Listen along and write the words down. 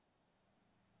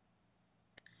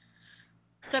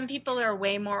some people are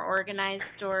way more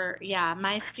organized, or yeah,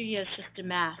 my studio is just a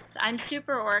mess. I'm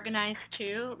super organized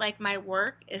too. Like my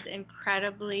work is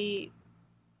incredibly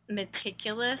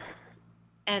meticulous,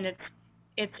 and it's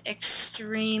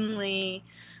extremely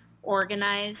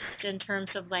organized in terms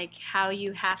of like how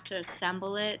you have to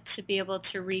assemble it to be able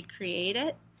to recreate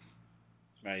it.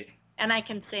 Right. And I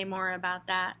can say more about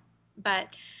that.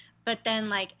 But then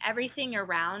like everything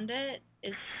around it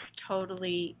is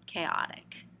totally chaotic.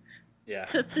 Yeah.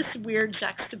 So it's this weird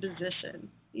juxtaposition,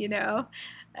 you know?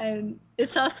 And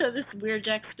it's also this weird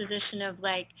juxtaposition of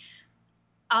like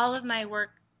all of my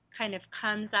work kind of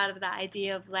comes out of the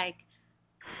idea of like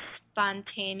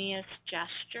spontaneous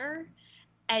gesture,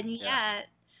 and yet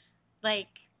like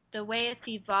the way it's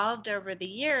evolved over the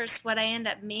years, what I end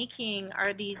up making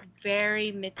are these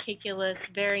very meticulous,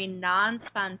 very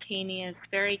non-spontaneous,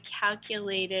 very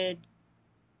calculated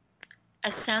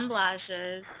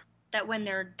assemblages that when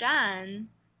they're done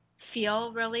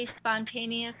feel really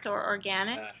spontaneous or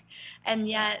organic, and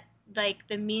yet like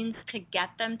the means to get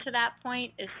them to that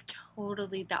point is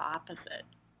totally the opposite.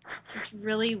 It's this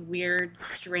really weird,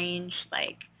 strange,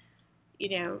 like, you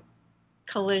know,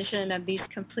 collision of these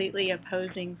completely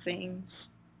opposing things.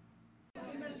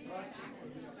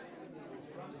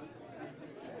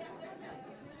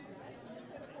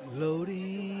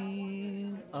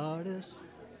 Loading artist,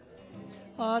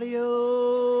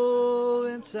 audio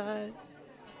inside.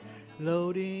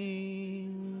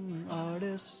 Loading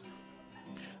artist,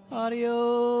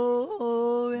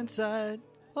 audio inside.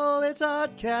 Oh, it's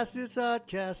Artcast, it's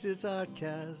Artcast, it's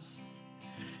Artcast.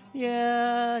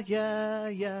 Yeah, yeah,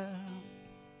 yeah.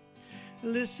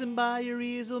 Listen by your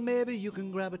easel, maybe you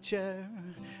can grab a chair,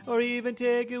 or even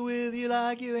take it with you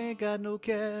like you ain't got no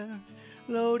care.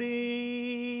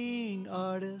 Loading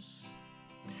artists,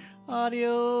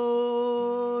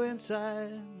 audio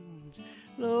inside.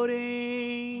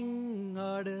 Loading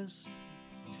artists,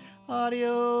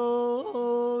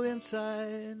 audio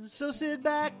inside. So sit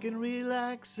back and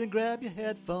relax and grab your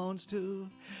headphones too.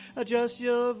 Adjust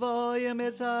your volume,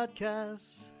 it's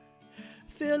Artcast.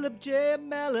 Philip J.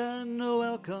 Mellon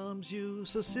welcomes you,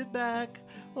 so sit back.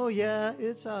 Oh yeah,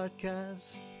 it's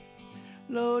Artcast.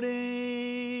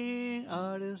 Loading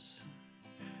artists,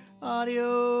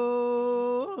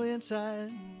 audio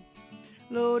inside.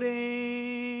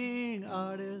 Loading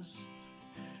artists,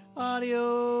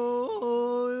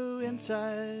 audio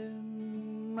inside.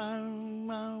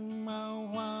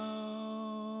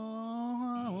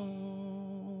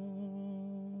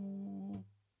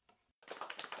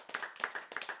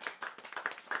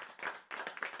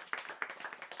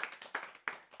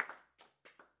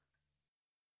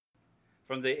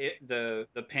 From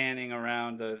the panning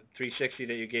around the 360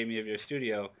 that you gave me of your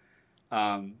studio,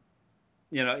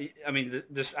 you know, I mean,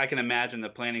 this I can imagine the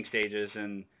planning stages,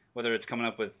 and whether it's coming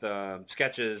up with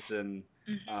sketches and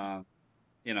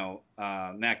you know,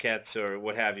 maquettes or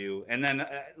what have you, and then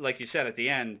like you said at the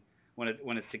end, when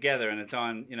it's together and it's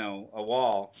on, you know, a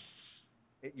wall,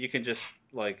 you can just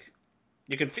like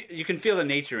you can feel the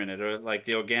nature in it, or like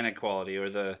the organic quality, or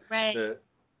the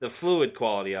fluid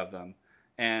quality of them,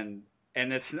 and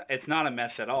it's not a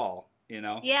mess at all, you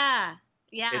know. Yeah.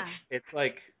 It's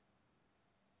like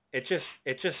it's just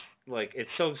like it's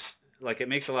so like it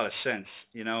makes a lot of sense,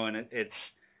 you know, and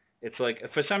it's like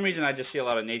for some reason I just see a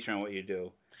lot of nature in what you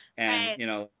do, and you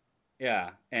know, yeah,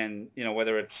 and you know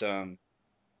whether it's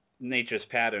nature's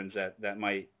patterns that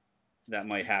might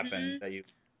happen that you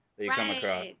come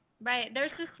across. Right.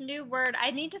 There's this new word.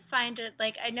 I need to find it.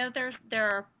 Like I know there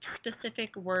are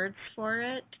specific words for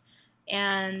it,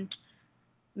 and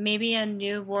maybe a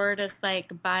new word is like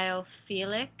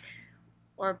biophilic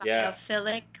or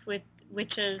biophilic,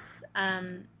 which is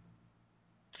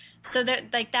so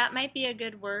that like that might be a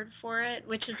good word for it,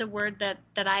 which is a word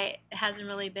that I hasn't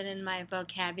really been in my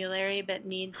vocabulary but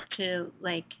needs to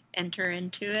like enter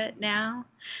into it now.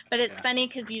 But it's funny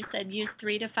because you said use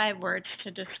 3 to 5 words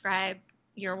to describe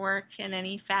your work in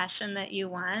any fashion that you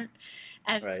want.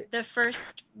 And the first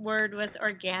word was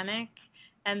organic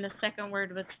and the second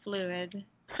word was fluid.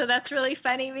 So that's really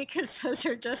funny because those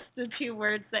are just the 2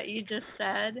 words that you just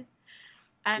said.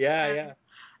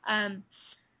 And,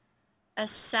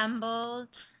 assembled,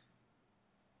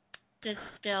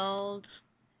 distilled,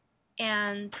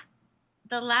 and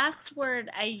the last word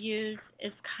I use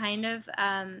is kind of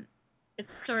it's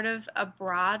sort of a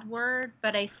broad word,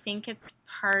 but I think it's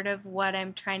part of what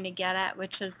I'm trying to get at,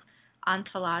 which is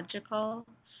ontological.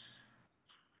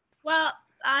 Well,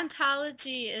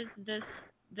 ontology is the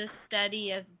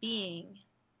study of being.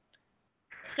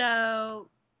 So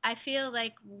I feel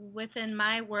like within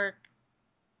my work,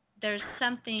 there's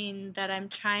something that I'm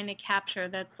trying to capture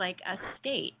that's like a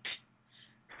state.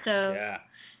 So Yeah.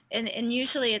 and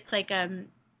usually it's like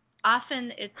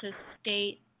often it's a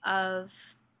state of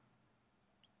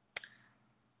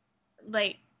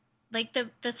like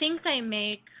the things I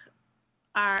make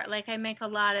are like I make a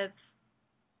lot of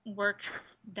works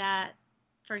that,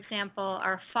 for example,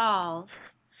 are falls,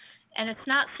 and it's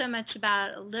not so much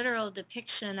about a literal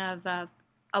depiction of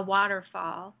a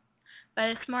waterfall, but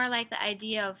it's more like the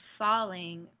idea of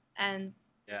falling and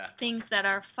things that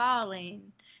are falling.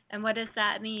 And what does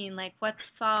that mean? Like what's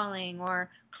falling or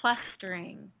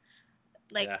clustering?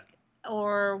 Like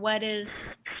or what is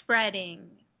spreading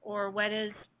or what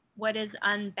is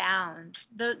unbound?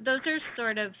 Those are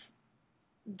sort of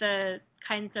the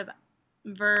kinds of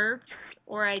verbs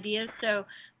or ideas. So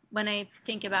when I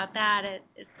think about that,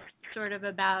 it's sort of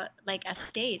about like a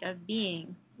state of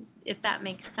being, if that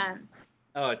makes sense.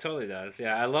 Oh, it totally does.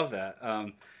 Yeah, I love that.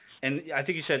 And I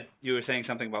think you said you were saying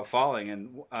something about falling, and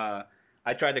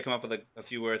I tried to come up with a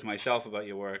few words myself about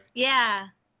your work. Yeah.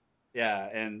 Yeah,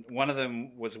 and one of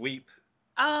them was weep.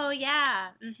 Oh,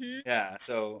 yeah. Mhm. Yeah.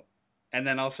 So, and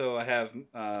then also I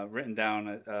have written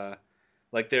down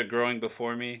like they're growing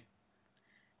before me.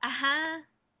 Uh-huh.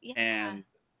 Yeah. And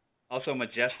also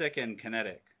majestic and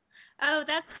kinetic. Oh,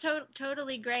 that's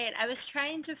totally great. I was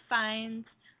trying to find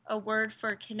a word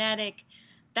for kinetic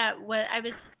that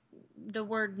the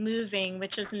word moving,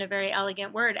 which isn't a very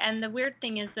elegant word. And the weird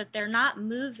thing is that they're not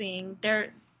moving.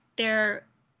 They're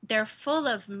full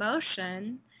of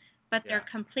motion, but they're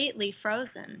completely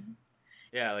frozen.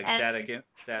 Yeah, like and,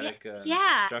 static.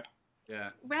 Yeah. Yeah.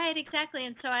 Right, exactly.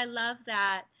 And so I love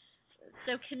that.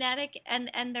 So kinetic,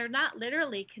 and they're not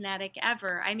literally kinetic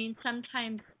ever. I mean,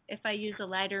 sometimes if I use a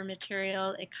lighter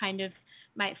material, it kind of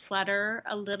might flutter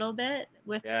a little bit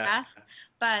with breath.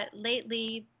 But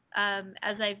lately, as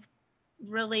I've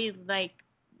really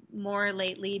more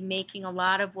lately making a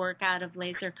lot of work out of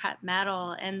laser cut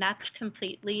metal, and that's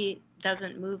completely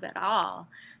doesn't move at all.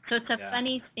 So it's a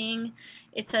funny thing.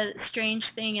 It's a strange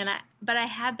thing, but I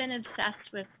have been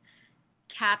obsessed with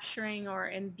capturing or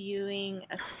imbuing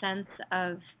a sense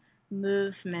of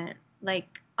movement, like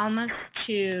almost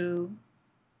to,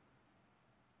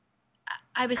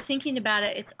 I was thinking about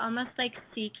it, it's almost like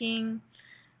seeking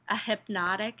a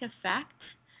hypnotic effect.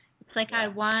 It's like I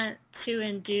want to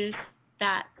induce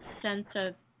that sense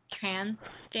of trance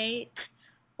state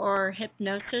or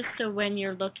hypnosis. So when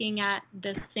you're looking at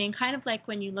this thing, kind of like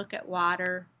when you look at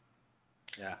water,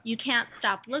 you can't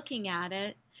stop looking at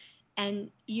it.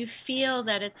 And you feel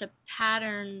that it's a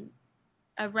pattern,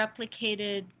 a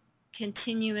replicated,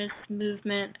 continuous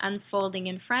movement unfolding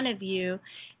in front of you,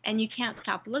 and you can't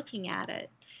stop looking at it.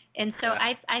 And so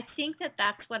I think that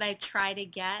that's what I try to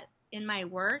get in my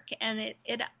work, and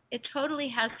it totally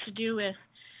has to do with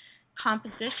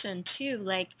composition too.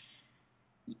 Like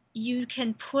you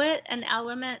can put an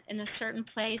element in a certain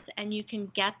place, and you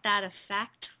can get that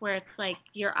effect where it's like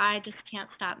your eye just can't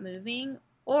stop moving.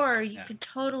 Or you could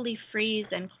totally freeze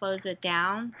and close it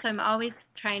down. So I'm always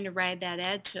trying to ride that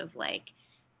edge of like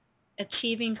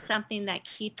achieving something that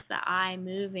keeps the eye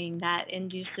moving, that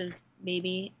induces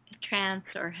maybe trance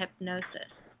or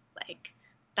hypnosis, like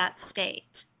that state.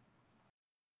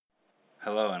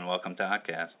 Hello and welcome to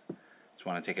Hotcast. Just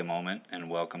want to take a moment and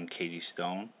welcome Katy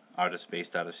Stone, artist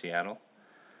based out of Seattle.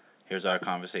 Here's our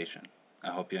conversation.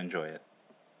 I hope you enjoy it.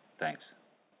 Thanks.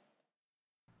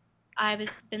 I've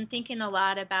been thinking a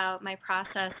lot about my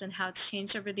process and how it's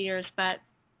changed over the years, but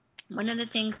one of the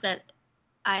things that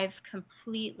I've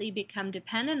completely become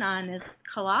dependent on is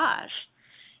collage.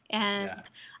 And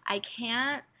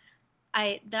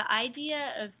the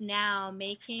idea of now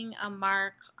making a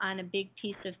mark on a big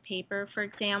piece of paper, for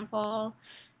example,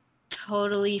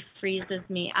 totally freezes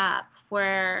me up,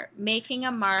 where making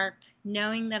a mark,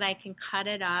 knowing that I can cut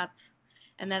it up,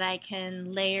 and that I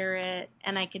can layer it,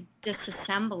 and I could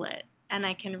disassemble it, and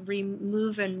I can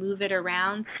remove and move it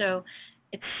around. So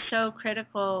it's so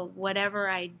critical, whatever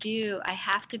I do, I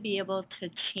have to be able to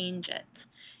change it.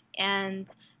 And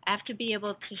I have to be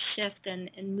able to shift and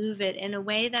move it in a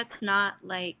way that's not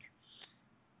like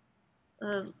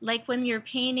when you're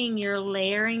painting, you're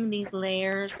layering these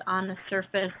layers on a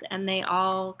surface, and they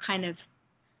all kind of,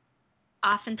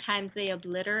 oftentimes they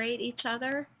obliterate each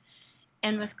other.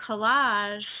 And with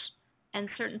collage and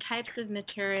certain types of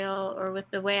material, or with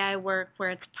the way I work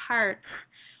where it's parts,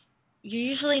 you're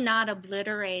usually not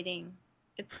obliterating.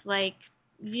 It's like,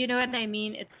 you know what I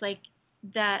mean? It's like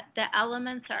that the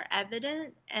elements are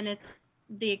evident, and it's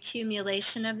the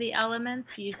accumulation of the elements.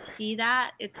 You see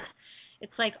that. It's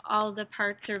like all the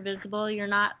parts are visible. You're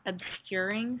not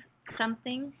obscuring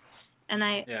something. And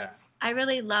I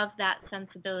really love that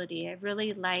sensibility. I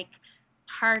really like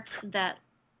parts that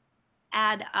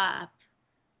add up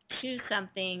to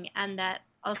something and that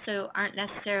also aren't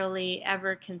necessarily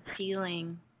ever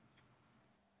concealing.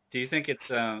 Do you think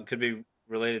it's could be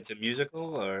related to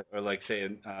musical or like say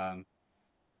a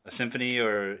symphony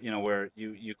or where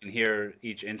you can hear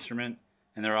each instrument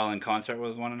and they're all in concert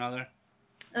with one another?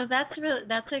 Oh, that's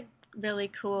a really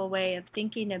cool way of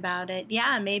thinking about it.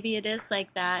 Yeah, maybe it is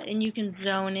like that, and you can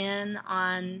zone in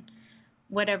on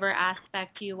whatever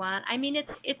aspect you want. I mean,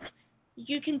 it's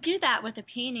you can do that with a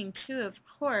painting too, of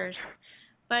course,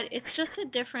 but it's just a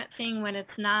different thing when it's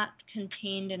not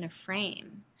contained in a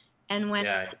frame, and when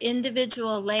it's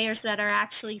individual layers that are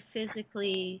actually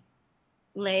physically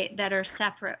that are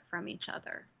separate from each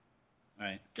other.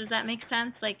 Right. Does that make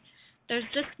sense? Like, there's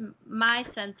just my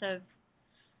sense of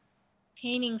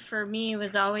painting for me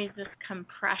was always this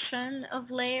compression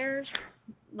of layers,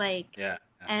 like,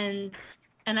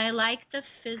 and I like the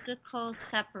physical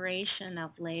separation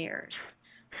of layers.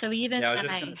 So even I was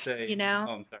when just gonna say, oh,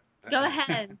 I'm sorry. Go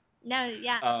ahead. No,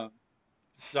 yeah.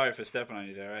 Sorry for stepping on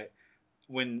you there. Right.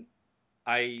 When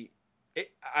I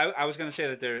was going to say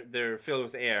that they're filled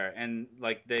with air, and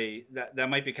like that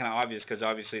might be kind of obvious because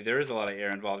obviously there is a lot of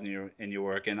air involved in your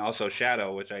work, and also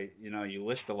shadow, which you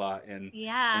list a lot in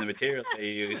the materials that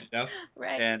you use,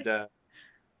 Right. And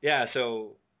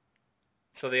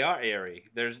so they are airy.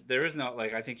 There is no,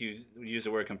 like, I think you use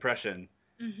the word compression,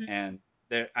 and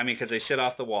because they sit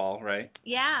off the wall, right?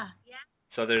 Yeah.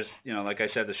 So there's like I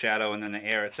said, the shadow and then the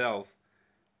air itself.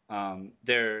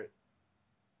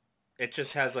 It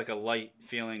just has like a light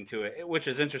feeling to it, which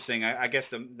is interesting. I guess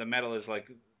the metal is like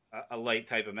a light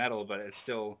type of metal, but it's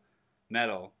still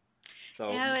metal. So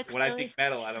when I think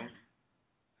metal, I don't.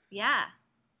 Yeah.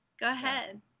 Go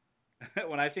ahead.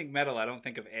 When I think metal, I don't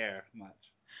think of air much.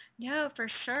 No, for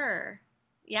sure.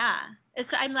 Yeah.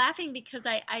 I'm laughing because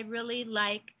I really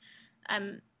like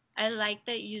I like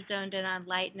that you zoned in on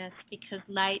lightness, because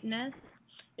lightness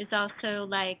is also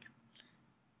like,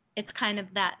 it's kind of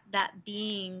that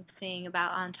being thing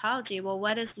about ontology. Well,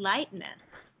 what is lightness?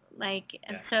 Like,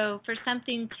 and so for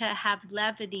something to have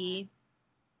levity,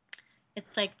 it's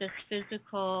like this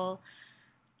physical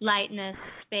lightness,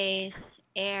 space,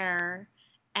 air,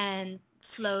 and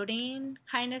floating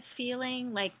kind of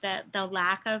feeling, like the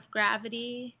lack of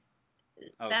gravity.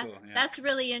 Cool. That's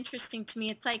really interesting to me.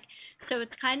 It's like, so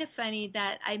it's kind of funny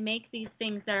that I make these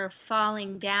things that are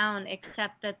falling down,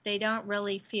 except that they don't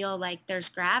really feel like there's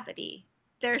gravity.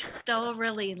 They're still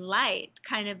really light,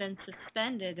 kind of and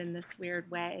suspended in this weird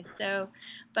way. So,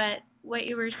 but what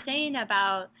you were saying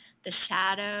about the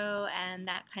shadow and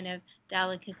that kind of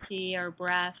delicacy or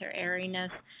breath or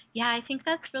airiness, I think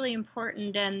that's really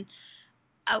important. And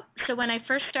so when I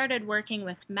first started working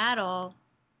with metal,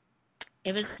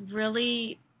 it was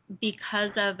really because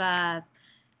of a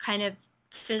kind of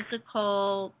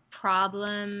physical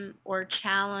problem or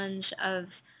challenge of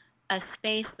a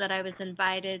space that I was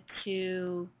invited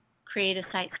to create a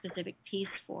site-specific piece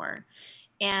for.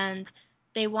 And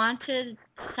they wanted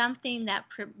something that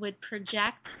would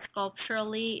project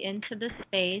sculpturally into the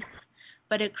space,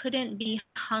 but it couldn't be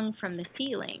hung from the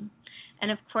ceiling. And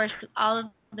of course, all of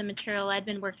the material I'd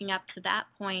been working up to that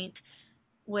point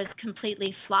was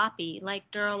completely floppy, like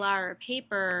Duralar or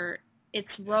paper. It's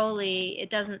rolly, it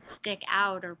doesn't stick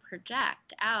out or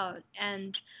project out.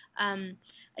 And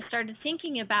I started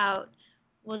thinking about,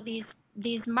 well,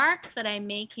 these marks that I'm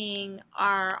making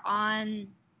are on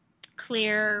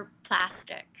clear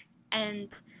plastic, and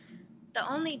the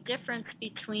only difference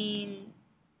between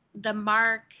the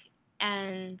mark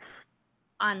and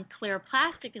on clear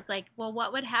plastic is like, well,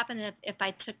 what would happen if I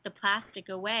took the plastic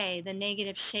away? The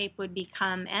negative shape would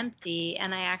become empty,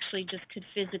 and I actually just could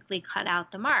physically cut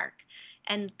out the mark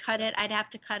and cut it. I'd have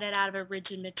to cut it out of a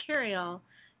rigid material,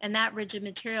 and that rigid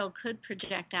material could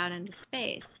project out into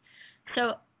space.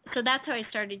 So that's how I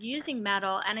started using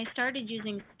metal, and I started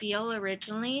using steel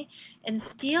originally, and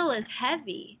steel is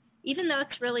heavy. Even though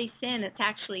it's really thin, it's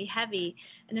actually heavy.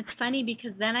 And it's funny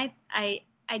because then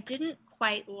I didn't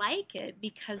quite like it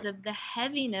because of the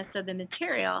heaviness of the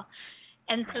material.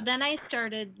 And so then I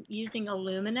started using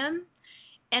aluminum,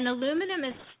 and aluminum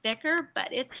is thicker,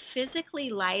 but it's physically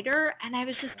lighter, and I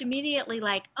was just immediately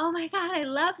like, oh my God, I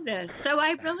love this. So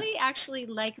I really actually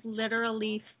like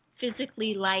literally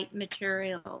physically light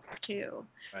materials too.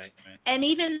 Right. And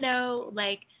even though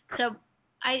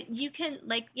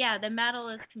the metal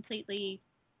is completely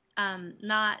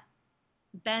not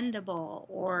bendable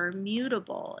or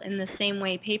mutable in the same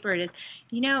way paper is.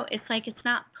 It's like it's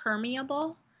not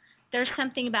permeable. there's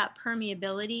something about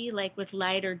permeability, like with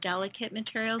light or delicate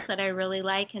materials, that I really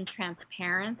like, and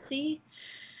transparency.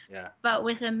 Yeah. But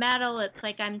with a metal, it's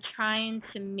like I'm trying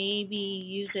to maybe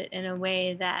use it in a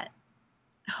way that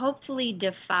hopefully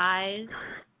defies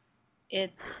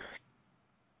its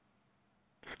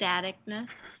staticness.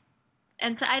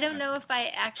 And so I don't know if I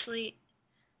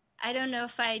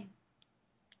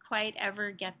quite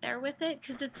ever get there with it,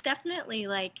 because it's definitely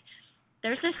like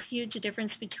there's a huge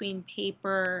difference between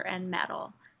paper and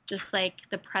metal, just like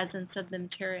the presence of the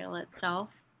material itself.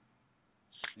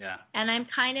 Yeah. And I'm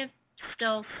kind of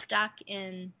still stuck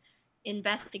in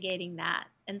investigating that.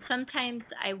 And sometimes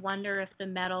I wonder if the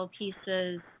metal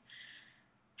pieces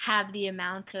have the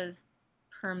amount of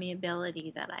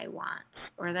permeability that I want,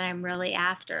 or that I'm really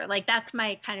after. Like, that's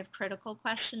my kind of critical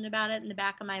question about it in the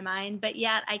back of my mind. But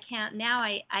yet I can't now.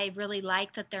 I really like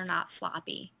that they're not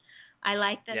floppy. I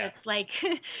like that it's like,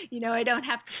 I don't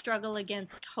have to struggle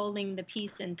against holding the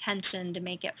piece in tension to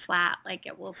make it flat. Like,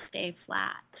 it will stay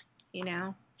flat,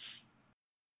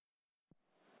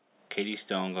 Katy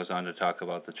Stone goes on to talk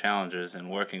about the challenges in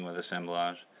working with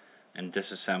assemblage and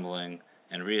disassembling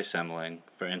and reassembling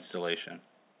for installation.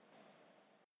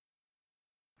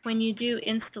 When you do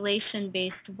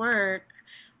installation-based work,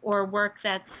 or work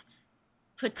that's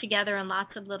put together in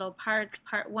lots of little parts,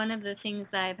 one of the things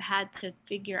that I've had to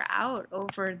figure out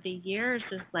over the years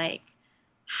is, like,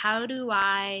 how do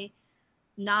I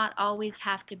not always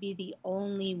have to be the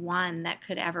only one that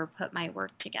could ever put my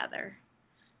work together?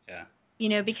 Yeah.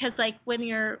 Because like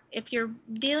if you're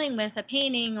dealing with a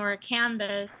painting or a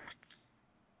canvas,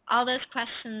 all those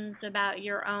questions about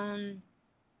your own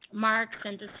marks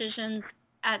and decisions,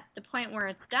 at the point where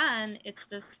it's done, it's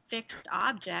this fixed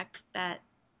object that,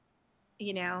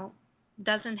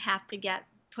 doesn't have to get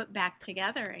put back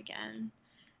together again.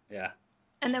 Yeah.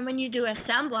 And then when you do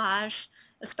assemblage,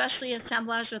 especially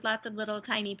assemblage with lots of little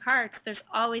tiny parts, there's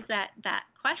always that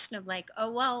question of like,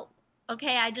 oh, well,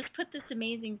 okay, I just put this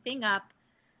amazing thing up.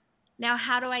 Now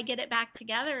how do I get it back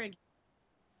together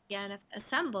again,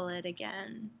 assemble it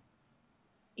again?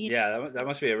 That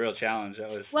must be a real challenge.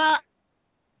 Well,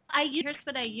 here's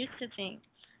what I used to think.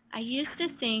 I used to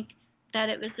think that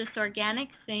it was this organic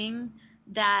thing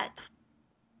that,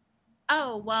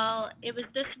 oh, well, it was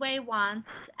this way once,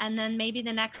 and then maybe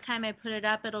the next time I put it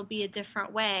up, it'll be a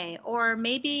different way. Or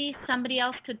maybe somebody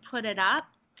else could put it up.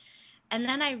 And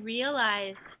then I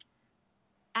realized,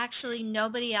 actually,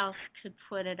 nobody else could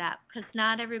put it up, because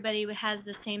not everybody has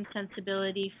the same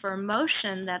sensibility for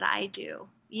motion that I do,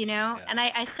 Yeah. And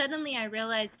I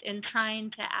realized, in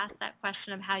trying to ask that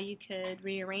question of how you could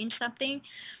rearrange something,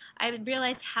 I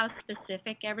realized how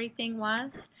specific everything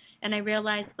was. And I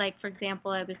realized, like, for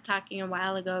example, I was talking a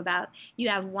while ago about you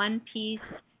have one piece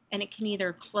and it can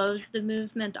either close the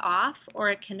movement off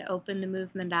or it can open the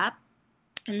movement up.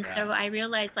 And so I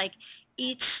realized, like,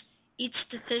 each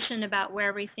decision about where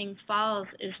everything falls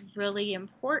is really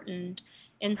important.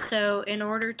 And so in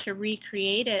order to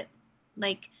recreate it,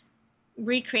 like,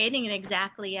 recreating it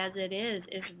exactly as it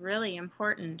is really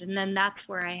important. And then that's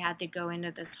where I had to go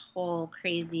into this whole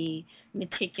crazy,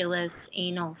 meticulous,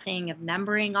 anal thing of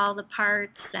numbering all the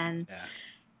parts and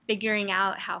figuring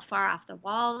out how far off the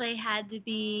wall they had to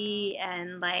be,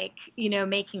 and, like,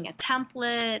 making a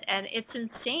template. And it's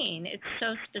insane. It's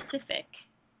so specific.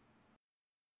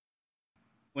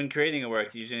 When creating a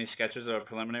work, do you use any sketches or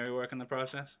preliminary work in the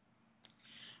process?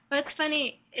 Well, it's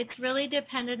funny. It's really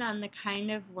dependent on the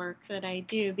kind of work that I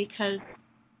do, because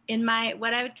in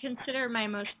what I would consider my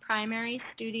most primary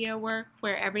studio work,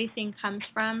 where everything comes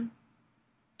from,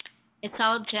 it's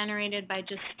all generated by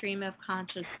just stream of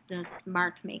consciousness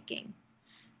mark making.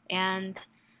 And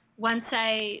once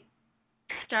I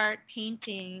start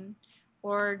painting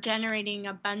or generating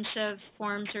a bunch of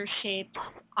forms or shapes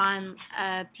on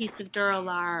a piece of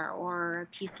Duralar or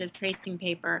a piece of tracing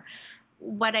paper,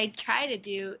 what I try to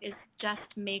do is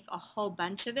just make a whole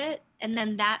bunch of it, and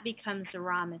then that becomes the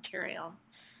raw material.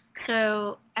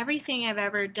 So everything I've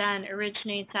ever done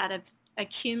originates out of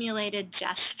accumulated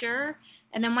gesture,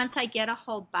 and then once I get a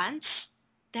whole bunch,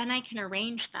 then I can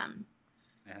arrange them.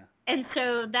 Yeah. And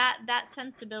so that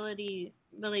sensibility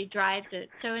really drives it.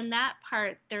 So in that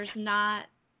part, there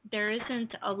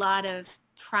isn't a lot of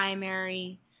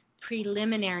preliminary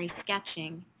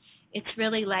sketching. It's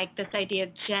really like this idea of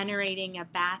generating a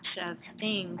batch of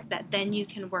things that then you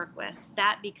can work with.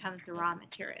 That becomes the raw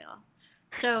material.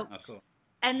 So, cool.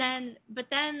 But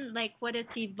then, like, what it's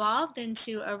evolved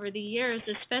into over the years,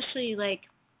 especially like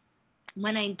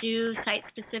when I do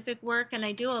site-specific work, and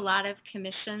I do a lot of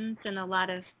commissions and a lot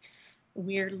of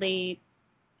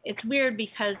it's weird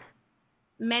because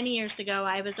many years ago,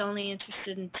 I was only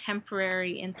interested in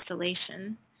temporary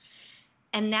installation.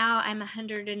 And now I'm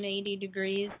 180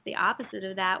 degrees the opposite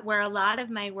of that, where a lot of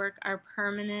my work are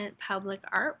permanent public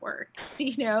artworks,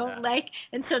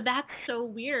 and so that's so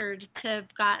weird to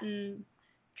have gotten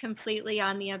completely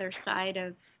on the other side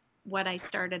of what I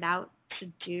started out to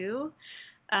do.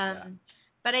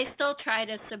 But I still try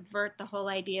to subvert the whole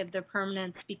idea of the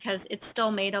permanence because it's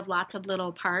still made of lots of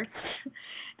little parts.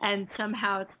 And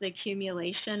somehow it's the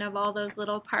accumulation of all those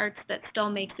little parts that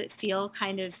still makes it feel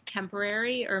kind of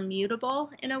temporary or mutable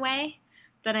in a way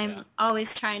that I'm always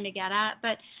trying to get at.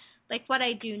 But like what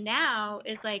I do now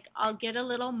is like I'll get a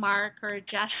little mark or a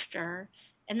gesture,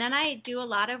 and then I do a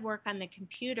lot of work on the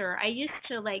computer. I used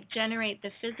to like generate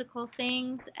the physical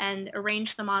things and arrange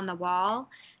them on the wall.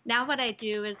 Now what I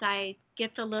do is I get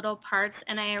the little parts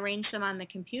and I arrange them on the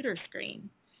computer screen.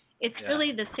 It's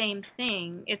really the same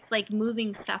thing. It's like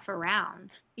moving stuff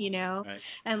around, right.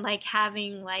 and like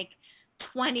having like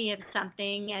 20 of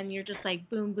something and you're just like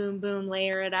boom, boom, boom,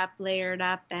 layer it up,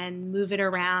 and move it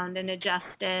around and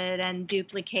adjust it and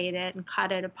duplicate it and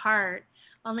cut it apart.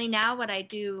 Only now what I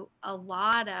do a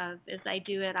lot of is I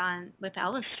do it with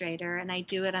Illustrator, and I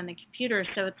do it on the computer.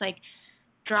 So it's like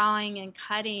drawing and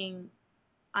cutting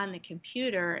on the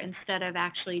computer instead of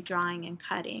actually drawing and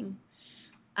cutting.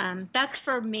 That's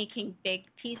for making big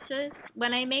pieces.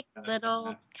 When I make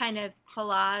little kind of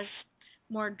collage,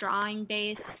 more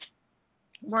drawing-based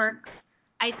works,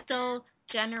 I still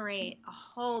generate a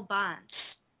whole bunch,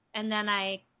 and then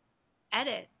I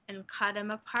edit and cut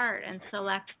them apart and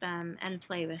select them and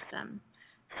play with them.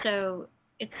 So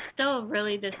it's still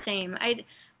really the same.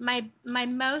 My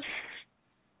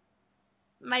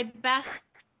best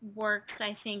works,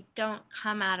 I think, don't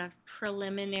come out of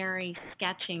preliminary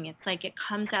sketching. It's like it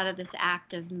comes out of this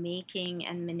act of making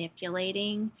and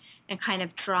manipulating and kind of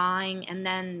drawing, and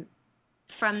then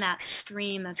from that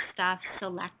stream of stuff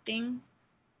selecting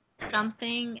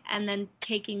something and then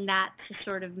taking that to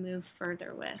sort of move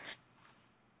further with.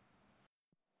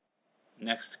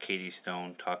 Next, Katy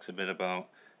Stone talks a bit about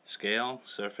scale,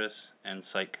 surface, and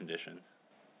site conditions.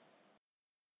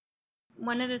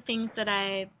 One of the things that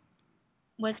I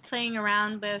was playing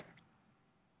around with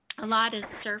a lot is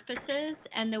surfaces,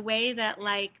 and the way that,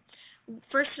 like,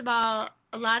 first of all,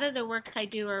 a lot of the works I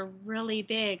do are really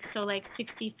big, so like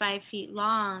 65 feet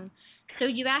long. So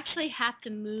you actually have to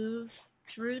move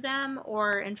through them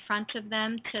or in front of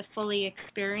them to fully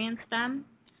experience them.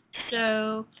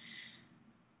 So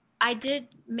I did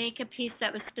make a piece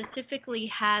that was specifically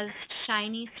has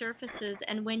shiny surfaces,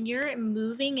 and when you're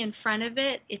moving in front of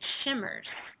it, it shimmers.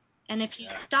 And if you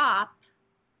stop,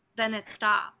 then it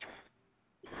stops.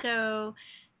 So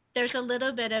there's a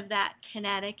little bit of that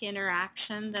kinetic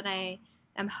interaction that I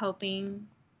am hoping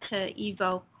to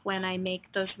evoke when I make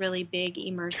those really big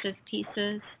immersive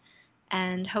pieces,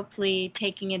 and hopefully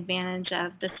taking advantage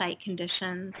of the site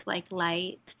conditions like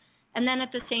light, and then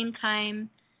at the same time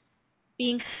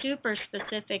being super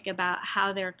specific about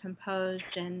how they're composed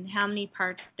and how many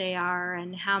parts they are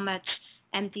and how much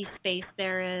empty space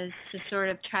there is, to sort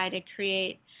of try to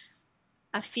create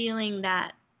a feeling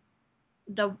that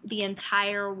the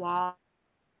entire wall,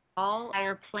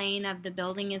 entire plane of the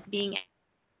building is being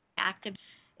active.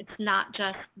 It's not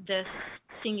just this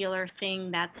singular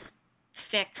thing that's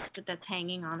fixed, that's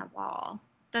hanging on a wall.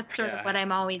 That's sort of what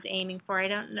I'm always aiming for.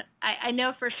 I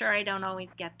know for sure I don't always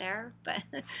get there,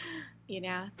 but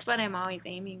it's what I'm always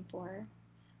aiming for.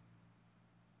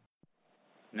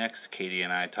 Next, Katy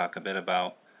and I talk a bit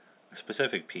about a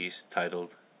specific piece titled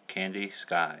Candy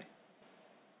Sky.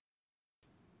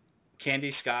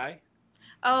 Candy Sky?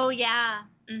 Oh, yeah.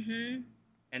 Mhm.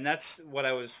 And that's what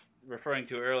I was referring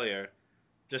to earlier.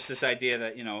 Just this idea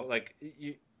that, like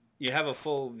you have a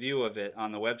full view of it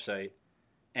on the website,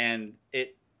 and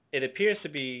it appears to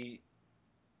be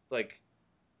like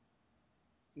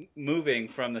moving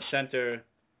from the center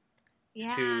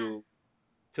to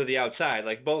the outside.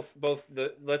 Like both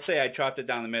let's say I chopped it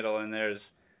down the middle and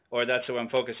or that's what I'm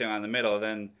focusing on, the middle,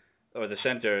 or the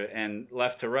center, and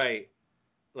left to right,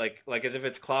 like as if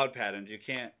it's cloud patterns. You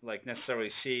can't like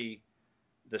necessarily see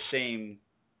the same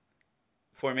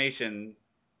formation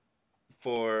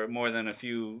for more than a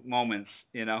few moments,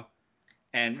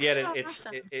 and yet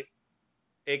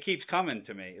it keeps coming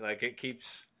to me. Like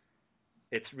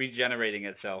it's regenerating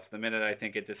itself the minute I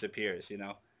think it disappears.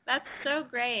 That's so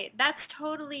great. That's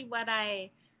totally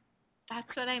that's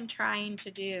what I'm trying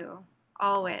to do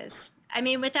always. I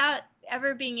mean, without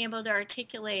ever being able to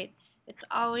articulate, it's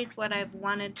always what I've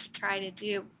wanted to try to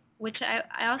do, which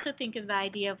I also think of the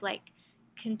idea of like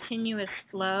continuous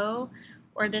flow,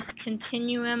 or this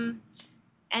continuum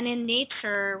and in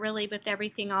nature, really with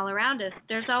everything all around us,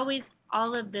 there's always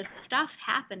all of this stuff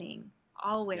happening,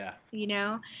 always, you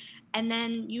know, and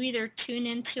then you either tune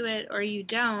into it or you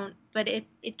don't, but it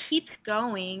keeps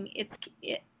going.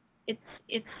 It's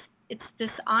this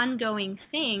ongoing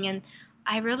thing, and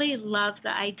I really love the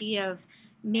idea of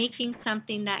making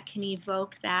something that can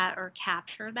evoke that or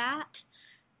capture that,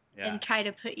 and try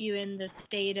to put you in the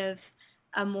state of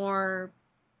a more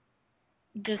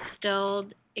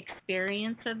distilled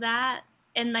experience of that.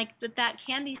 And like with that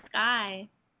Candy Sky,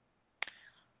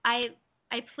 I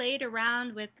played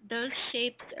around with those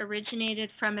shapes, originated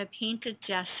from a painted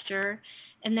gesture,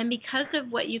 and then because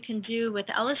of what you can do with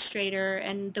Illustrator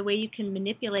and the way you can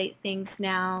manipulate things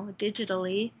now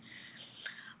digitally,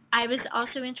 I was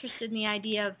also interested in the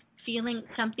idea of feeling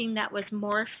something that was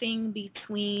morphing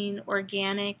between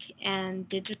organic and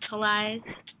digitalized.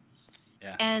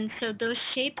 Yeah. And so those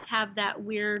shapes have that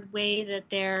weird way that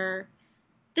they're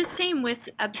the same with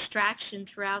abstraction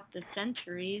throughout the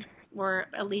centuries, or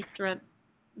at least throughout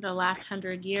the last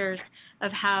 100 years,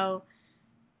 of how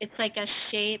it's like a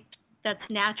shape that's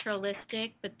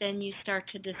naturalistic, but then you start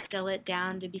to distill it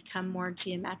down to become more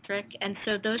geometric. And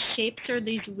so those shapes are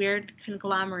these weird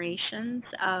conglomerations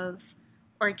of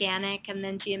organic and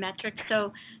then geometric.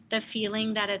 So the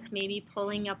feeling that it's maybe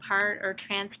pulling apart or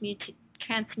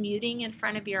transmuting in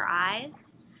front of your eyes,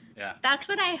 that's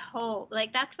what I hope.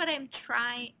 Like, that's what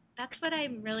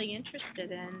I'm really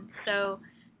interested in. So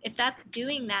if that's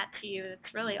doing that to you,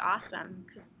 it's really awesome,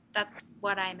 because that's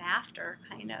what I'm after,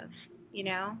 kind of, you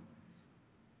know.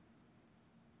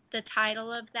 The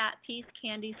title of that piece,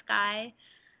 Candy Sky,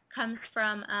 comes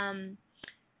from,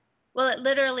 it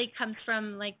literally comes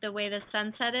from like the way the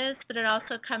sunset is, but it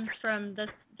also comes from the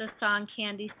song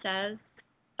Candy Says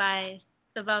by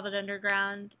the Velvet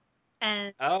Underground.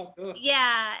 And cool.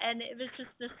 Yeah, and it was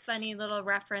just this funny little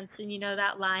reference, and you know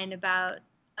that line about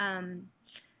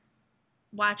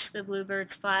watch the bluebirds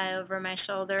fly over my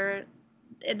shoulder,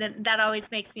 and then that always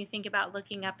makes me think about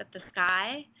looking up at the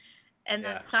sky. And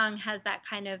that song has that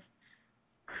kind of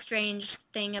strange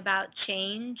thing about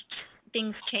change,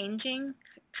 things changing,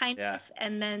 kind of,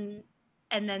 and then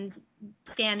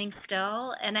standing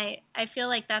still. And I feel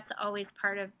like that's always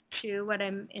part of, too, what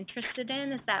I'm interested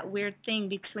in, is that weird thing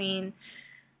between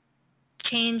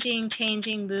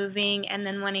changing, moving, and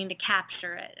then wanting to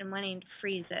capture it and wanting to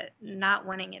freeze it, not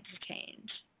wanting it to change.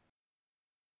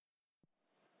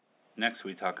 Next,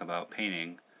 we talk about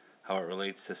painting, how it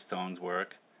relates to stone's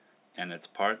work, and its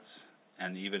parts,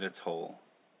 and even its whole.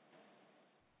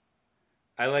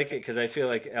 I like it because I feel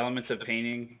like elements of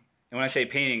painting, and when I say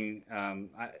painting,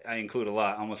 I include a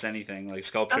lot, almost anything, like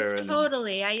sculpture.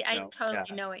 Totally. I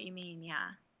totally know what you mean,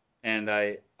 And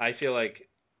I feel like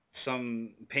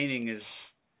some painting is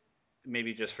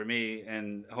maybe just for me,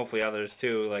 and hopefully others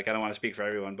too, like I don't want to speak for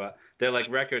everyone, but they're like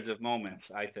records of moments,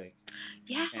 I think.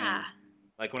 Yeah. And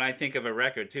like when I think of a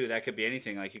record too, that could be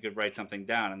anything. Like you could write something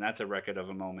down, and that's a record of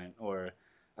a moment. Or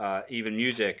even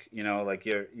music, you know, like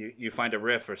you find a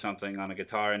riff or something on a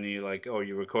guitar, and you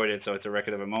you record it, so it's a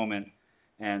record of a moment.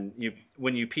 And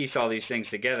when you piece all these things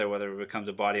together, whether it becomes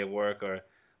a body of work or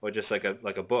just like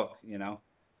a book, you know,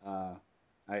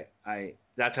 I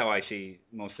that's how I see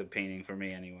most of painting for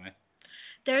me anyway.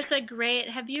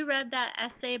 Have you read that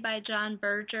essay by John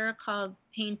Berger called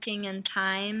Painting in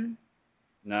Time?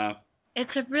 No.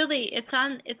 It's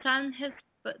on his,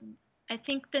 I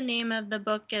think the name of the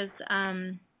book is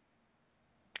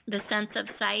The Sense of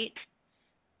Sight.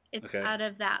 It's out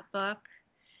of that book.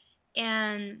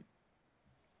 And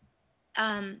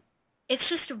it's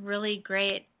just really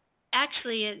great.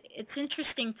 Actually, it's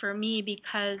interesting for me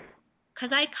because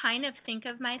I kind of think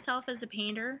of myself as a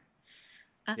painter.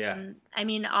 I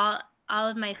mean, all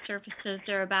of my surfaces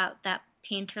are about that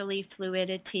painterly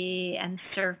fluidity and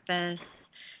surface,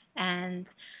 and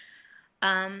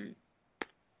at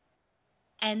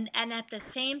the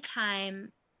same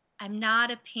time, I'm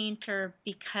not a painter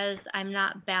because I'm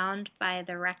not bound by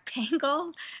the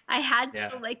rectangle. I had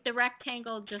to, like, the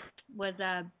rectangle just was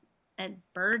a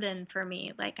burden for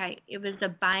me. Like it was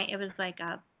like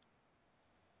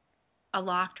a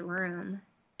locked room,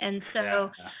 and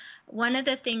so. One of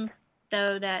the things,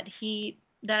 though, that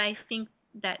I think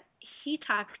that he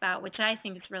talks about, which I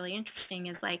think is really interesting,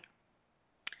 is like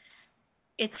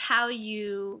it's how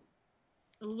you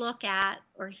look at,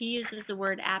 or he uses the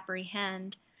word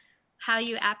apprehend, how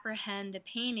you apprehend a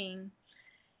painting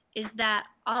is that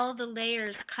all the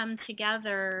layers come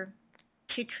together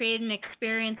to create an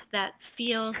experience that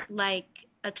feels like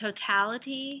a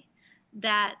totality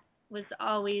that was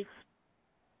always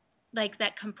like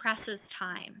that compresses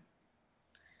time.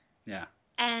 Yeah.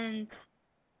 And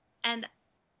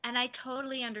And I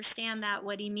totally understand that,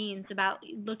 what he means about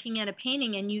looking at a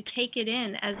painting and you take it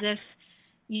in as if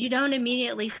you don't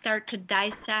immediately start to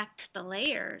dissect the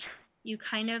layers. You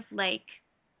kind of like,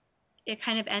 it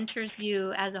kind of enters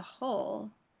you as a whole.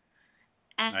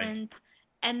 And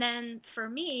and then for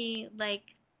me, like,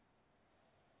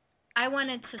 I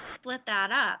wanted to split that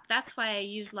up. That's why I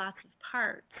use lots of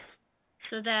parts,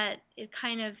 so that it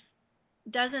kind of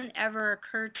doesn't ever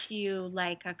occur to you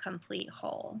like a complete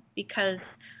whole, because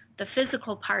the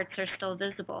physical parts are still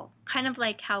visible. Kind of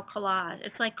like how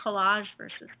it's like collage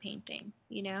versus painting,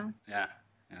 you know? Yeah.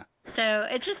 So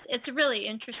it's really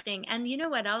interesting. And you know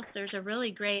what else? There's a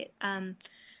really great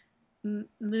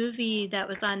movie that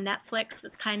was on Netflix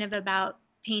that's kind of about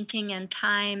painting and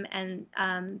time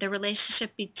and the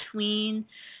relationship between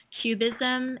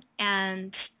Cubism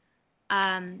and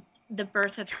the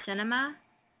birth of cinema.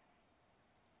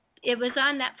 It was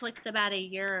on Netflix about a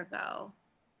year ago,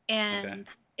 and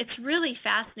it's really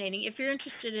fascinating if you're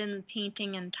interested in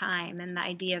painting and time and the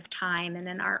idea of time and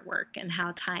in artwork and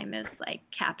how time is like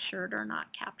captured or not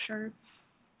captured.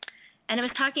 And it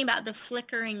was talking about the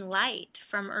flickering light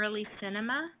from early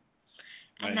cinema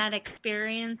and that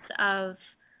experience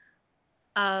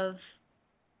of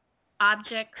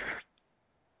objects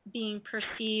being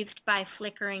perceived by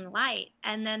flickering light,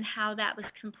 and then how that was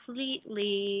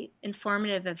completely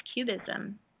informative of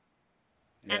Cubism.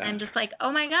 Yeah. And I'm just like,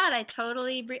 oh my God, I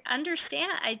totally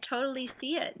understand. I totally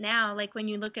see it now. Like when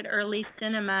you look at early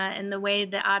cinema and the way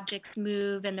the objects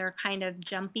move and their kind of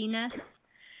jumpiness,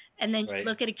 and then you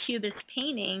look at a Cubist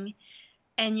painting,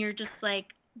 and you're just like,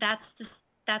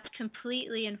 that's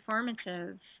completely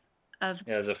informative of.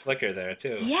 Yeah, there's a flicker there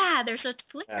too. Yeah, there's a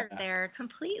flicker there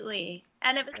completely,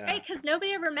 and it was great because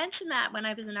nobody ever mentioned that when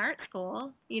I was in art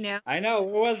school. You know. I know.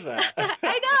 What was that?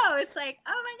 I know. It's like,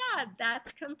 oh my God,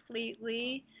 that's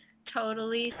completely,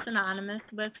 totally synonymous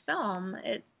with film.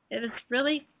 It was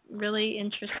really, really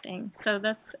interesting. So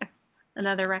that's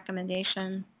another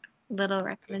recommendation. Little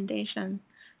recommendation.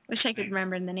 Wish I could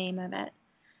remember the name of it.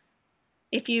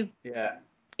 If you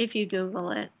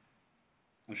Google it.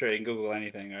 I'm sure you can Google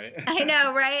anything, right? I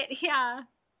know, right? Yeah.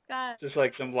 God. Just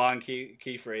like some long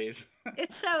key phrase.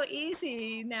 It's so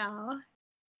easy now.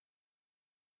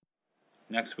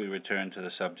 Next, we return to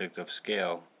the subject of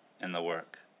scale in the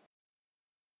work.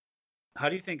 How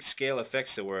do you think scale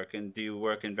affects the work, and do you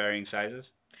work in varying sizes?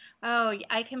 Oh,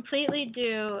 I completely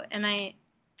do, and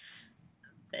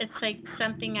it's like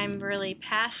something I'm really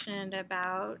passionate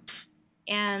about,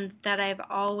 and that I've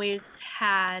always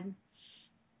had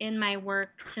in my work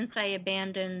since I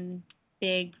abandoned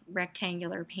big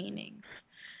rectangular paintings,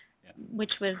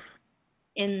 which was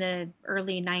in the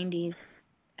early 90s.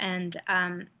 And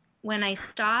when I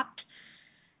stopped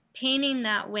painting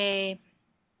that way,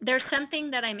 there's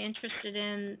something that I'm interested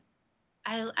in.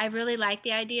 I really like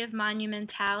the idea of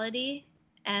monumentality,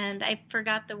 and I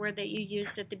forgot the word that you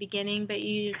used at the beginning, but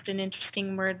you used an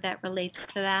interesting word that relates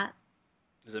to that.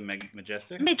 Is it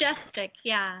majestic? Majestic,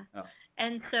 yeah. Oh.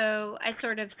 And so I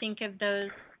sort of think of those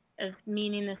as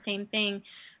meaning the same thing.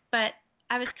 But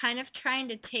I was kind of trying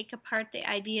to take apart the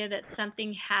idea that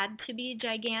something had to be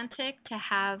gigantic to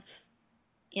have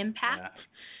impact.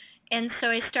 Yeah. And so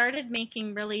I started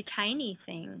making really tiny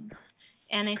things.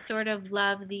 And I sort of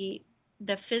love the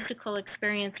physical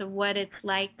experience of what it's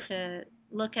like to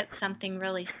look at something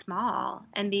really small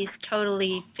and be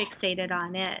totally fixated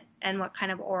on it, and what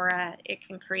kind of aura it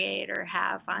can create or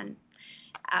have on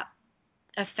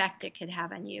effect it could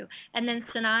have on you. And then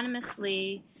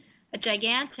synonymously, a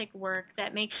gigantic work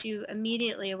that makes you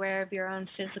immediately aware of your own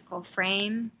physical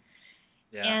frame.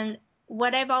 Yeah. And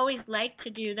what I've always liked to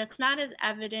do, that's not as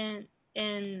evident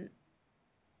in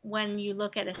when you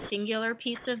look at a singular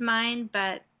piece of mine,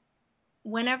 but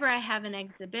whenever I have an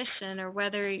exhibition, or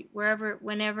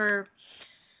whenever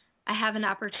I have an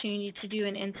opportunity to do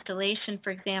an installation,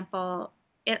 for example,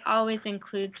 it always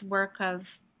includes work of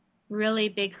really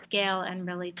big scale and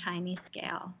really tiny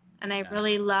scale. And I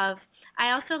really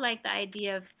I also like the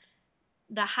idea of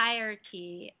the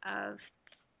hierarchy, of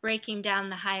breaking down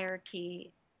the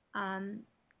hierarchy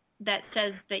that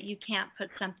says that you can't put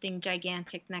something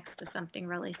gigantic next to something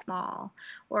really small,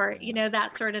 or, you know, that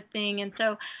sort of thing. And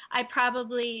so I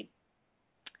probably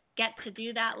get to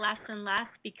do that less and less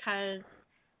because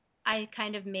I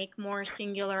kind of make more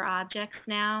singular objects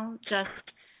now, just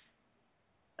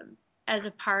as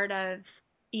a part of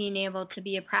being able to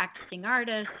be a practicing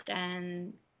artist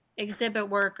and exhibit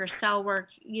work or sell work.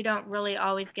 You don't really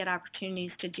always get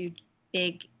opportunities to do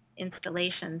big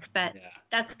installations, but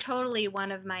that's totally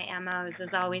one of my MOs,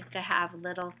 is always to have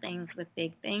little things with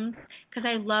big things, because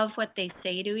I love what they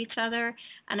say to each other,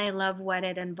 and I love what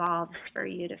it involves for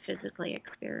you to physically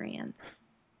experience.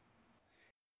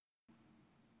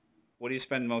 What do you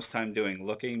spend most time doing?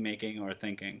 Looking, making, or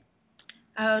thinking?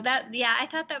 Oh, I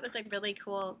thought that was a really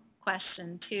cool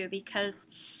question too, because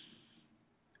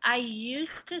I used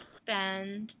to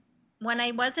spend, when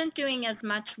I wasn't doing as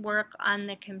much work on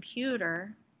the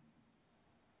computer,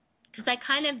 because I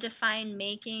kind of define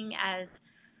making as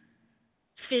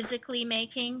physically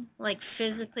making, like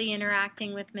physically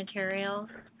interacting with materials.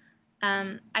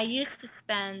 I used to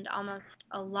spend almost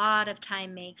a lot of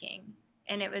time making,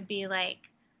 and it would be like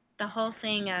the whole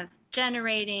thing of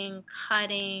generating,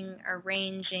 cutting,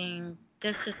 arranging,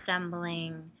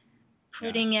 disassembling,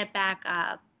 putting it back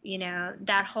up,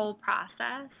 that whole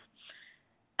process.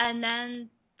 And then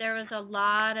there was a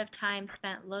lot of time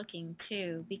spent looking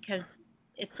too, because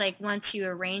it's like once you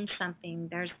arrange something,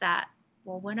 there's that,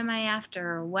 well, what am I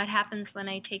after? What happens when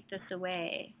I take this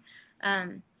away?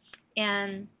 And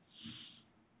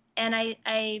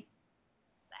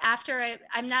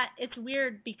I'm not, it's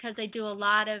weird because I do a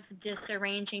lot of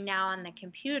disarranging now on the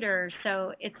computer,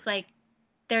 so it's like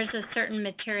there's a certain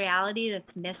materiality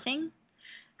that's missing.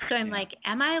 So I'm like,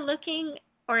 am I looking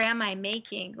or am I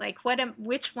making? Like,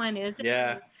 which one is it?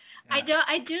 Yeah. I do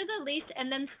the least,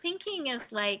 and then thinking is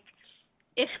like,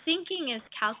 if thinking is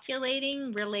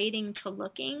calculating relating to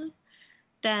looking,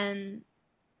 then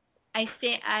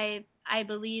I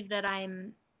believe that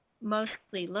I'm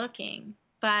mostly looking,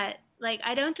 but like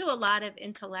I don't do a lot of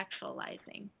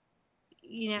intellectualizing.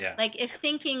 Like if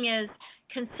thinking is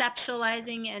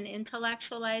conceptualizing and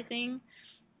intellectualizing,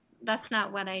 that's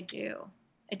not what I do.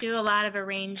 I do a lot of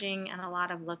arranging and a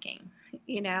lot of looking,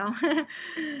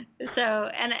 So,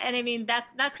 and I mean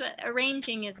that's what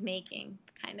arranging is, making,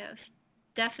 kind of.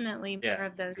 Definitely more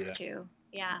of those two.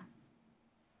 Yeah.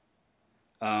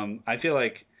 I feel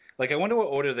like I wonder what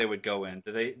order they would go in.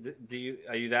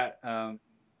 Are you that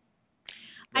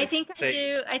I think I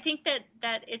do. I think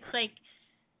that it's like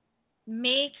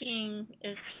making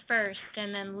is first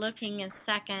and then looking is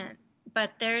second, but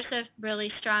there's a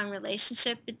really strong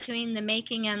relationship between the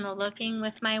making and the looking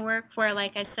with my work, where,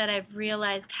 like I said, I've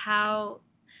realized how,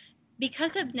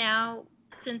 because of now,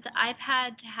 since I've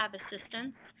had to have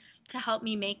assistants to help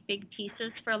me make big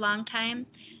pieces for a long time,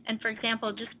 and for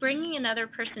example, just bringing another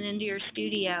person into your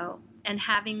studio and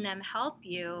having them help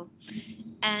you,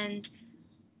 and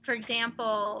for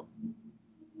example,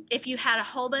 if you had a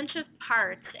whole bunch of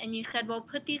parts and you said, well,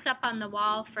 put these up on the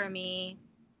wall for me,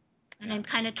 and I'm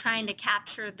kind of trying to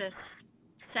capture this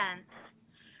sense,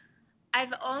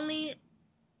 I've only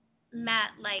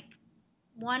met like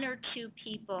one or two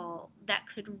people that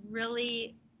could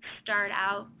really start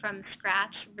out from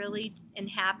scratch, really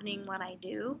inhabiting what I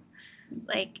do.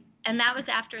 And that was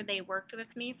after they worked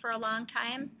with me for a long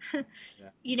time,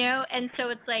 and so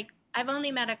it's like, I've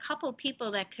only met a couple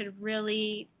people that could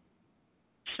really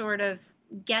sort of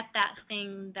get that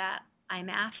thing that I'm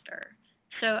after.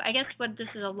 So I guess what this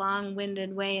is a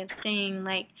long-winded way of saying,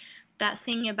 like, that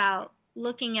thing about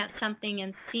looking at something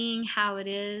and seeing how it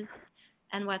is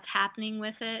and what's happening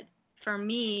with it, for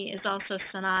me, is also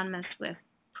synonymous with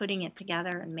putting it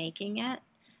together and making it.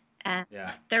 And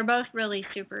they're both really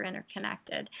super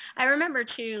interconnected. I remember,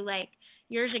 too, like,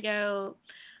 years ago,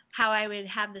 how I would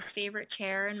have this favorite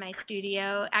chair in my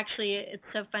studio. Actually, it's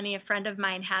so funny, a friend of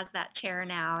mine has that chair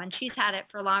now, and she's had it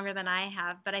for longer than I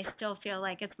have, but I still feel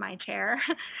like it's my chair.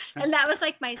 And that was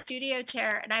like my studio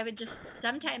chair, and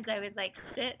sometimes I would like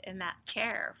sit in that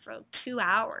chair for 2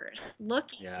 hours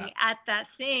looking at that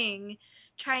thing,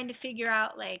 trying to figure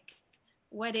out like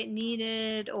what it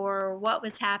needed or what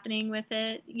was happening with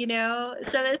it,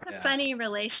 So it's a funny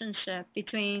relationship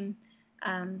between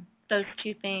those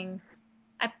two things.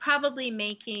 I'm probably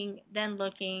making, then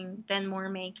looking, then more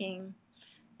making,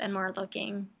 then more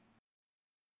looking.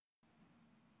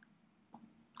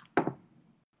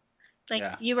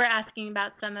 You were asking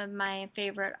about some of my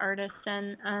favorite artists,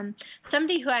 and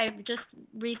somebody who I've just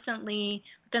recently,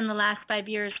 within the last 5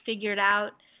 years, figured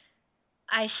out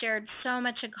I shared so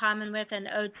much in common with and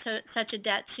owed such a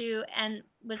debt to, and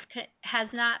has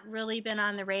not really been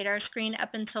on the radar screen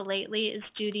up until lately, is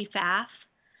Judy Pfaff.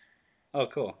 Oh,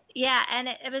 cool. Yeah, and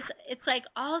it's like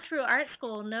all through art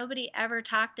school, nobody ever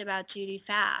talked about Judy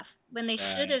Pfaff when they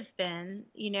should have been,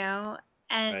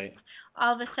 and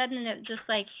all of a sudden it just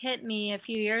like hit me a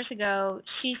few years ago.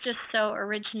 She's just so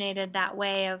originated that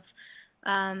way of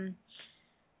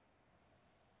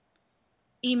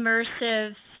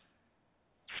immersive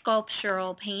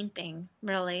sculptural painting,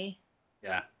 really.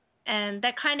 Yeah. and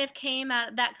that kind of came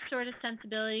out, that sort of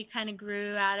sensibility kind of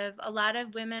grew out of a lot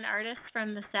of women artists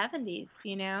from the 70s,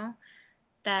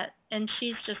 that, and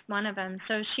she's just one of them.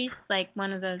 So she's like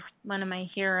one of my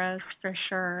heroes for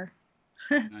sure.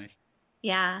 Nice.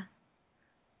 Yeah.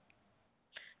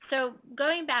 So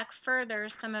going back further,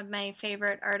 some of my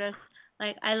favorite artists,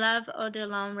 like I love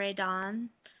Odilon Redon,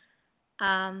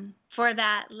 for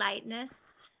that lightness,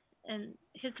 and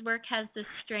his work has this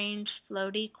strange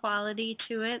floaty quality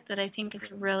to it that I think is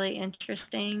really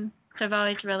interesting. So I've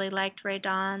always really liked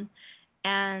Redon,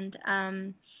 and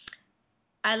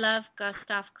I love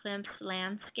Gustav Klimt's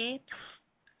landscapes.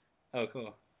 Oh,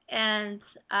 cool. And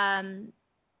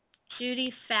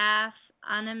Judy Pfaff,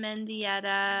 Anna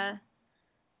Mendieta,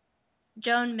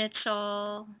 Joan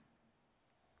Mitchell,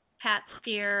 Pat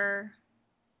Steer.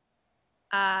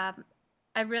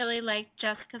 I really like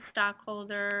Jessica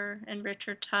Stockholder and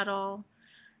Richard Tuttle.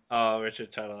 Oh, Richard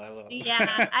Tuttle, I love him. Yeah,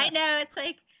 I know. It's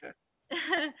like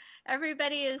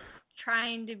everybody is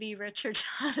trying to be Richard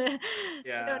Tuttle.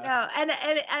 Yeah. I don't know. And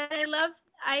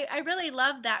I really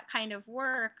love that kind of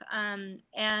work. And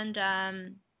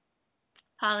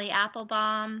Polly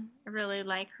Applebaum, I really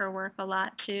like her work a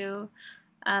lot too.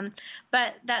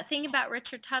 But that thing about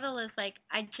Richard Tuttle is like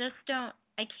I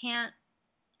can't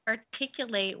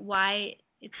articulate why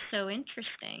it's so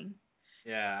interesting.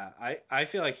 Yeah, I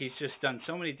feel like he's just done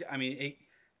so many. I mean,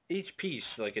 each piece,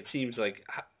 like it seems like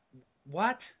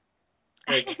what,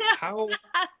 like how,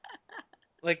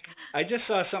 like I just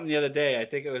saw something the other day. I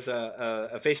think it was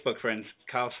a Facebook friend,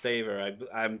 Kyle Staver.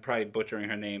 I'm probably butchering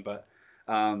her name, but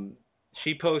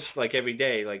she posts like every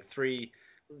day, like three.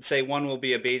 Say one will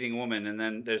be a bathing woman, and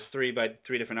then there's three by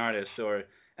three different artists,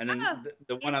 and then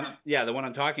the one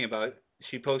I'm talking about.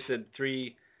 She posted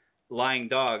 3 lying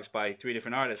dogs by 3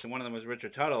 different artists, and one of them was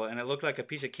Richard Tuttle, and it looked like a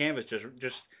piece of canvas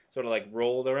just sort of like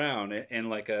rolled around in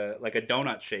like a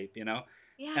donut shape, Yeah.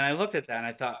 And I looked at that and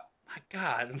I thought, my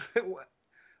God,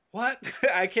 what?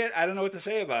 I don't know what to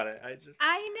say about it. I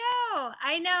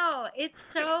know. It's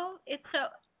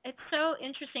so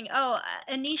interesting. Oh,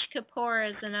 Anish Kapoor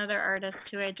is another artist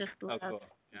who I just love. Oh, cool.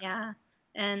 Yeah.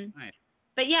 And nice.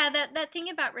 But yeah, that thing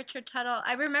about Richard Tuttle,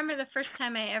 I remember the first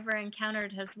time I ever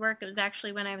encountered his work. It was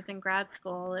actually when I was in grad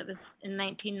school. It was in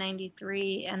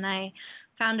 1993, and I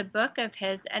found a book of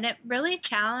his, and it really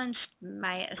challenged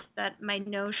my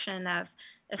notion of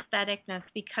aestheticness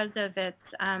because of its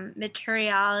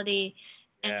materiality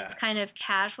and its kind of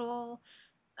casual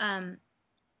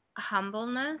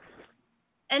humbleness.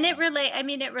 And it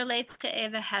relates to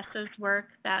Eva Hesse's work,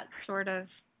 that sort of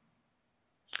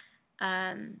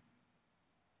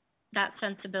that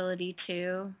sensibility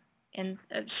too. And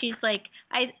she's like,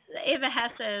 Eva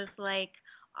Hesse is like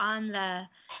on the,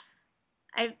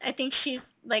 I think she's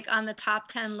like on the top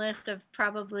 10 list of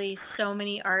probably so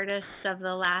many artists of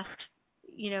the last,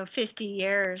 50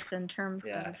 years in terms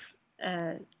of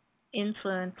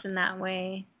influence in that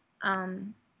way.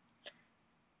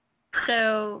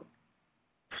 So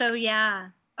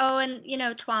yeah. Oh, and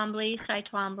Twombly, Cy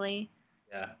Twombly.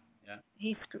 Yeah.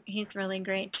 He's really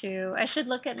great too. I should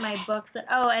look at my books.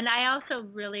 And I also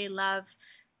really love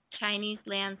Chinese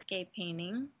landscape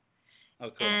painting. Oh,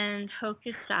 cool. And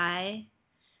Hokusai.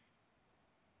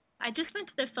 I just went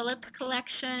to the Phillips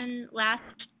collection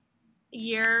last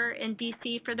year in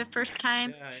DC for the first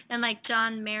time, and like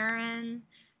John Marin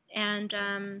and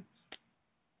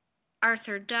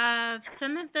Arthur Dove,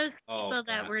 some of those people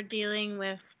that were dealing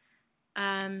with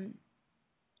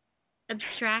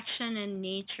abstraction and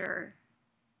nature,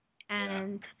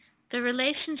 and the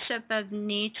relationship of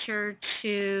nature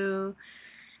to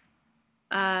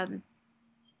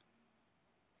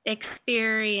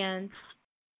experience.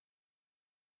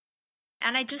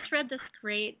 And I just read this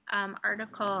great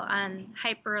article on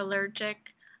hyperallergic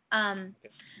I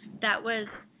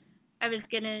was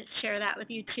going to share that with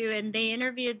you too. And they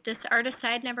interviewed this artist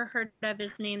I'd never heard of.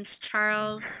 His name's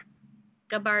Charles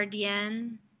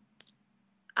Gabardien.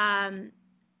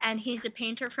 And he's a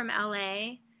painter from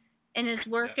LA. And his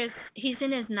work he's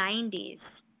in his 90s,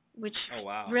 which is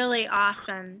really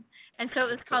awesome. And so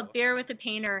it was called Beer with a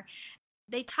Painter.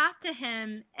 They talked to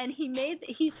him, and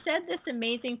he said this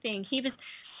amazing thing. He was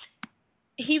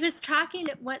talking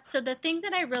so the thing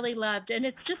that I really loved, and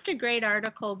it's just a great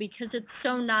article because it's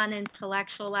so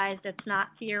non-intellectualized, it's not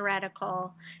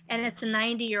theoretical, and it's a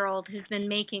 90-year-old who's been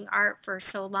making art for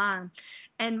so long.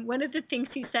 And one of the things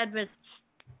he said was,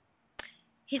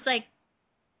 he's like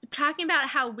talking about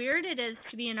how weird it is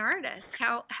to be an artist,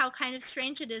 how kind of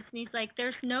strange it is, and he's like,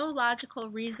 there's no logical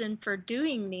reason for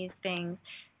doing these things.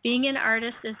 Being an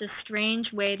artist is a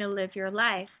strange way to live your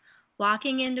life.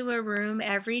 Walking into a room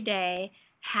every day,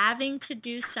 having to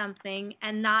do something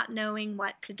and not knowing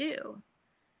what to do.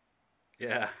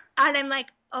 Yeah. And I'm like,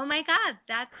 oh my God,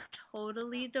 that's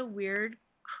totally the weird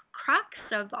crux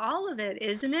of all of it,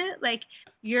 isn't it? Like,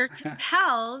 you're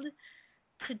compelled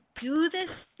to do this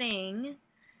thing,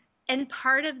 and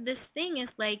part of this thing is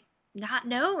like not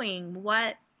knowing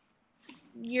what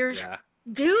you're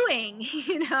doing,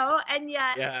 and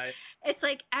yet it's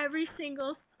like every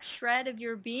single shred of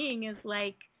your being is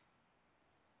like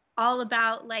all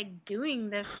about like doing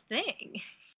this thing.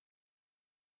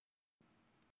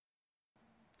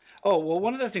 Oh, well,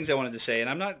 one of the things I wanted to say, and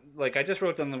I'm not, like, I just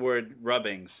wrote down the word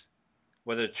rubbings,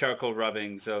 whether it's charcoal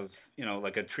rubbings of,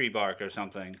 like a tree bark or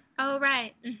something. Oh,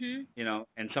 right. Mhm.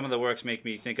 And some of the works make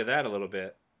me think of that a little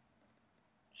bit.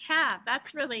 Yeah, that's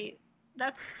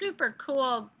super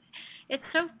cool. It's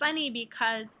so funny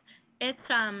because it's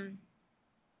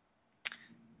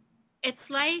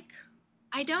like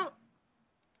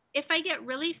if I get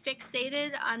really fixated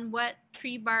on what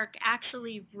tree bark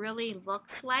actually really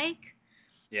looks like,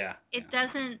 it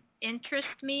doesn't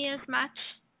interest me as much.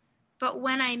 But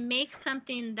when I make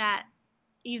something that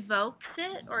evokes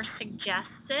it or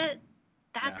suggests it,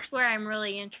 that's where I'm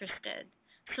really interested.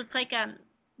 So it's like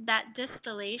that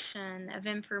distillation of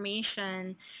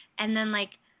information, and then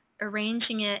like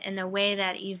arranging it in a way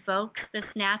that evokes this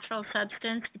natural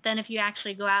substance. But then if you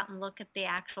actually go out and look at the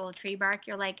actual tree bark,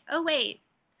 you're like, oh wait,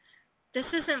 this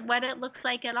isn't what it looks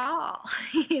like at all,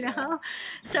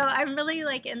 So I'm really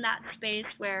like in that space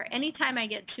where anytime I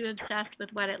get too obsessed with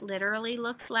what it literally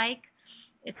looks like,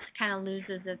 it kind of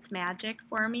loses its magic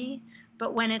for me.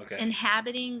 But when it's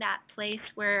inhabiting that place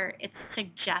where it's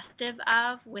suggestive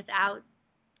of without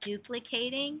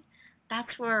duplicating, that's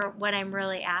what I'm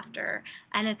really after.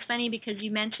 And it's funny because you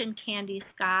mentioned Candy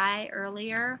Sky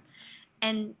earlier,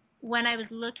 and when I was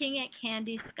looking at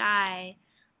Candy Sky,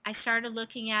 I started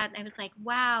looking at it and I was like,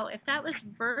 wow, if that was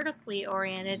vertically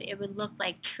oriented, it would look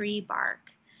like tree bark.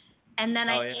 And then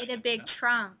I made a big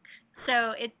trunk.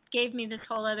 So it gave me this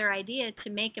whole other idea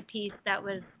to make a piece that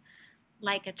was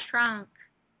like a trunk.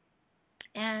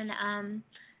 And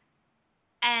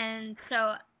so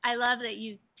I love that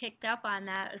you picked up on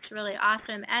that. It's really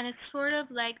awesome. And it's sort of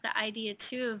like the idea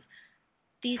too of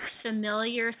these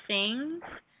familiar things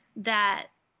that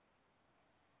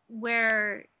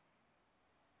where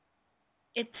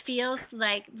it feels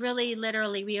like, really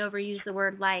literally we overuse the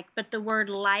word like, but the word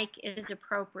like is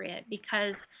appropriate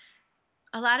because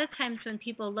a lot of times when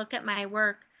people look at my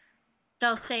work,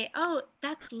 they'll say, oh,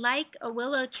 that's like a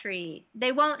willow tree.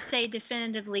 They won't say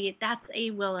definitively that's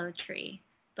a willow tree.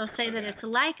 They'll say that it's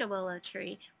like a willow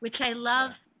tree, which I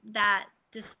love that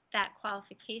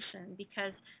qualification,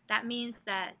 because that means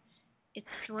that it's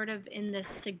sort of in this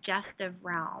suggestive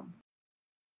realm.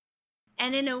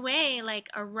 And in a way, like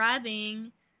a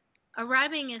rubbing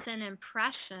is an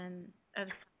impression of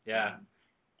something. Yeah.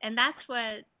 And that's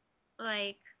what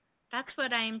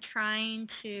I'm trying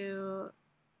to,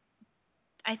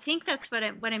 I think that's what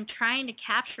I'm trying to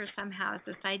capture somehow, is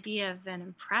this idea of an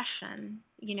impression,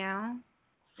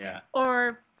 Yeah.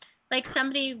 Or like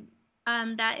somebody,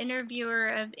 that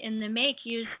interviewer in the Make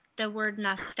used the word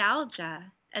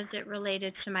nostalgia as it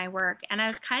related to my work. And I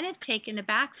was kind of taken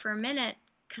aback for a minute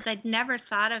because I'd never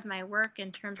thought of my work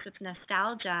in terms of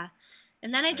nostalgia.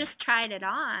 And then I just tried it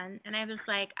on, and I was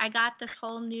like, I got this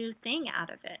whole new thing out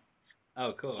of it.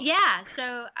 Oh, cool. Yeah, so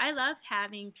I love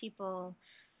having people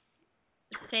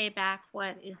say back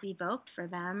what is evoked for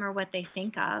them or what they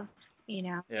think of,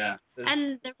 Yeah.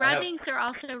 And the rubbings are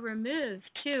also removed,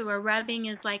 too. A rubbing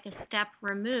is like a step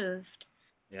removed.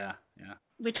 Yeah.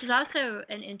 Which is also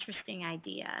an interesting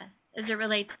idea as it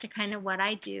relates to kind of what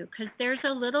I do, because there's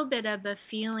a little bit of a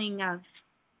feeling of,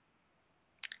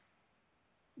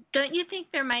 don't you think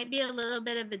there might be a little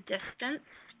bit of a distance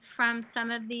from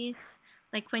some of these?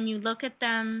 Like when you look at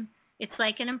them, it's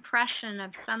like an impression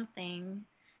of something.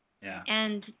 Yeah.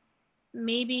 And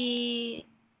maybe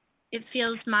it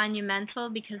feels monumental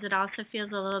because it also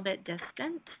feels a little bit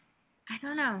distant. I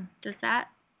don't know. Does that?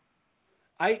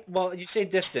 Well, you say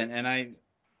distant, and I,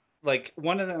 like,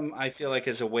 one of them I feel like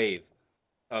is a wave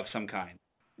of some kind.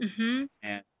 Mhm.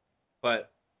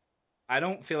 But I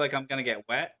don't feel like I'm going to get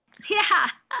wet. Yeah.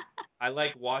 I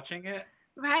like watching it.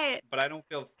 Right. But I don't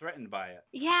feel threatened by it.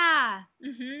 Yeah.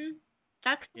 Mhm.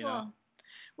 That's cool.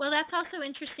 Well, that's also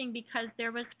interesting because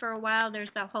for a while,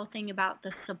 there's that whole thing about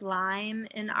the sublime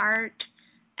in art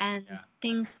and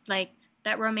things like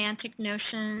that romantic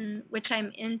notion, which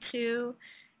I'm into.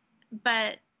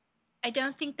 But I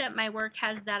don't think that my work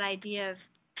has that idea of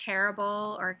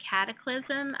terrible or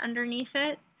cataclysm underneath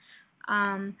it.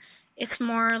 It's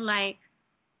more like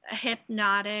a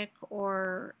hypnotic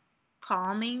or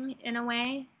calming in a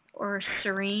way, or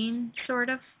serene, sort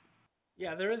of.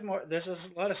 Yeah, there is more. There's a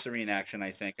lot of serene action,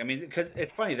 I think. I mean, because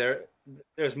it's funny,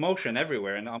 there's motion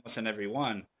everywhere and almost in every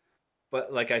one.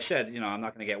 But like I said, I'm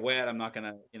not going to get wet. I'm not going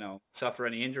to, suffer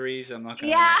any injuries. I'm not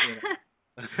going to, Yeah.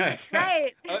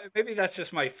 Right. Maybe that's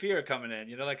just my fear coming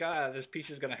in. Like, this piece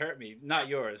is going to hurt me. Not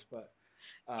yours, but.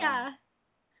 Yeah.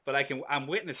 But I'm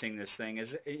witnessing this thing as,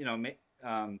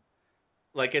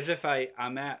 like as if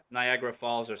I'm at Niagara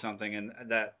Falls or something, and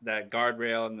that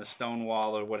guardrail and the stone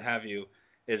wall or what have you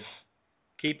is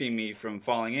keeping me from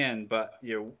falling in, but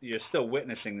you're still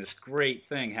witnessing this great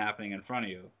thing happening in front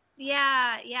of you.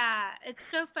 Yeah, yeah. It's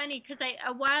so funny because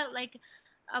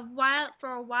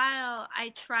for a while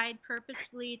I tried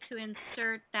purposefully to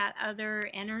insert that other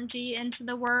energy into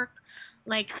the work,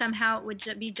 like somehow it would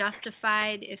be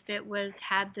justified if it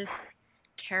had this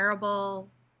terrible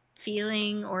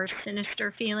feeling or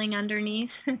sinister feeling underneath.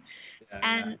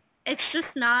 And it's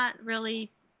just not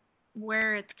really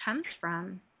where it comes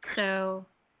from. So,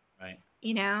 right.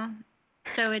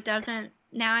 So it doesn't.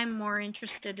 Now I'm more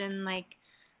interested in like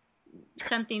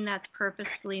something that's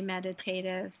purposefully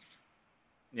meditative.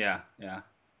 Yeah.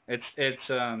 It's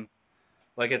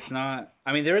like it's not.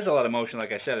 I mean, there is a lot of motion,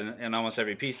 like I said, in almost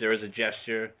every piece. There is a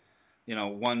gesture,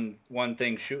 one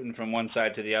thing shooting from one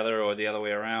side to the other or the other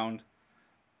way around,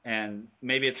 and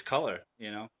maybe it's color,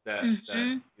 that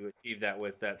you achieve that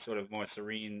with that sort of more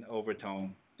serene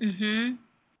overtone. Mhm.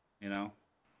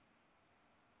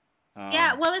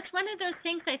 Yeah, well, it's one of those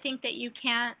things I think that you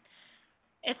can't.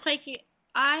 It's like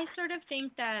I sort of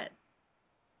think that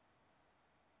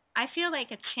I feel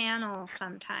like a channel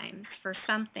sometimes for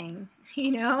something,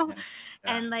 Yeah.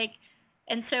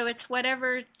 and so it's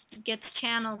whatever gets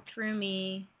channeled through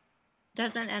me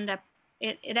doesn't end up.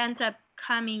 It ends up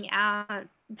coming out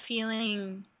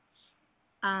feeling,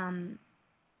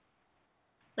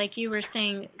 like you were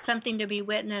saying, something to be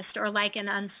witnessed or like an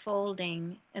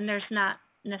unfolding, and there's not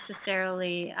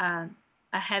necessarily a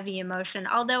heavy emotion.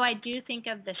 Although I do think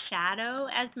of the shadow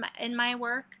in my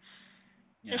work.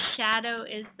 Yeah. The shadow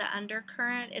is the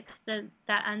undercurrent. It's the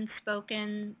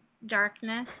unspoken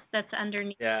darkness that's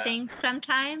underneath things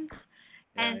sometimes.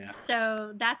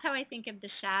 So that's how I think of the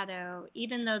shadow.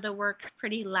 Even though the work's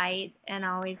pretty light and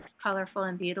always colorful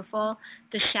and beautiful,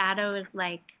 the shadow is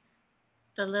like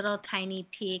the little tiny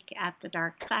peek at the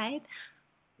dark side.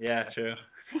 Yeah, true.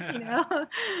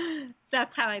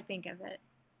 That's how I think of it.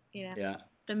 Yeah.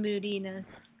 The moodiness.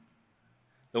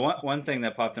 The one thing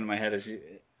that popped into my head is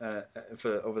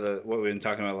what we've been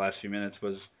talking about the last few minutes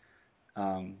was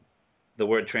the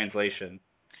word translation.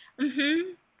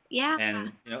 Mhm. Yeah.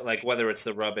 And like whether it's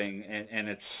the rubbing and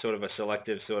it's sort of a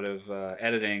selective sort of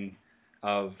editing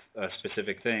of a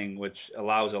specific thing, which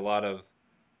allows a lot of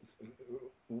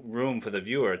room for the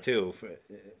viewer too,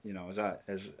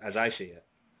 as I see it.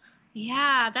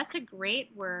 Yeah, that's a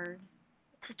great word.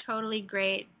 It's a totally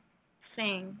great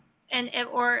thing,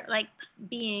 or like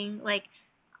being like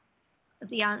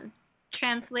the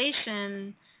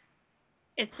translation.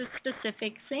 It's a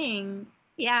specific thing.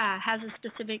 Yeah, has a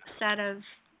specific set of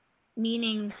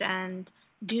meanings and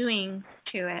doings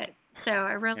to it. So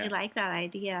I really like that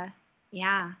idea.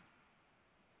 Yeah.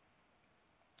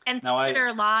 And now things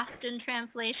are lost in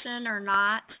translation or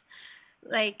not.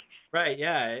 Like. Right.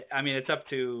 Yeah. I mean, it's up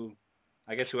to,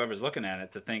 I guess, whoever's looking at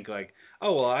it to think like,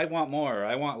 oh well, I want more, or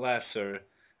I want less, or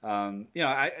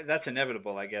that's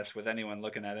inevitable, I guess, with anyone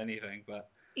looking at anything. But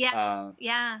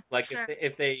like sure.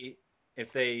 if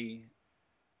they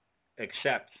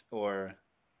accept or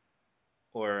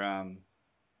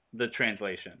the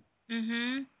translation.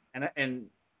 Mhm. And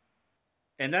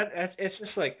that it's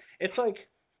just like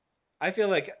I feel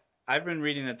like I've been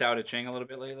reading the Tao Te Ching a little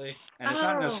bit lately, and it's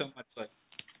not so much like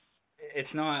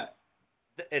it's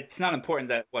not important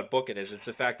that what book it is. It's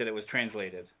the fact that it was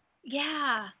translated.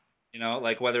 Yeah.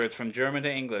 Like whether it's from German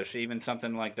to English, even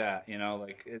something like that. And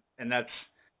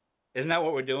isn't that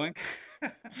what we're doing?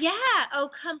 Yeah. Oh,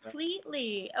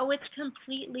 completely. Oh, it's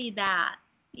completely that.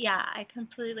 Yeah, I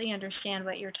completely understand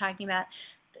what you're talking about.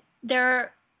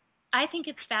 I think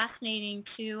it's fascinating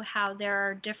too how there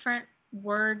are different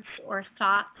words or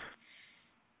thoughts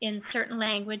in certain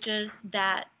languages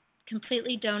that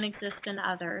completely don't exist in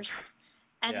others.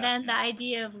 And then the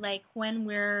idea of like when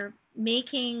we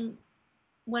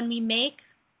make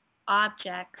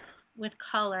objects with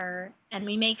color and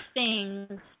we make things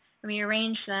and we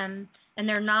arrange them and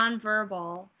they're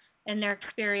nonverbal and they're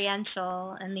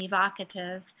experiential and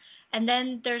evocative, and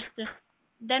then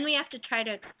then we have to try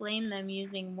to explain them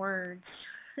using words.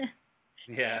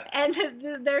 Yeah. And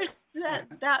there's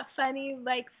that funny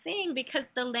like thing because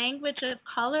the language of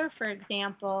color, for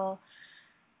example,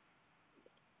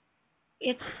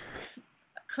 it's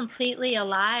completely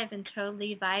alive and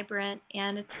totally vibrant,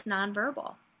 and it's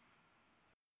nonverbal.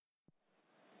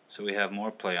 So we have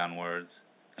more play on words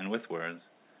and with words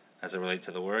as it relates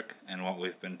to the work and what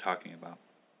we've been talking about.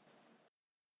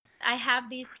 I have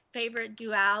these favorite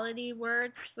duality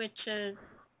words, which is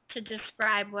to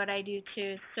describe what I do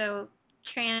too. So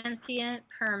transient,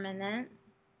 permanent,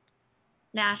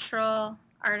 natural,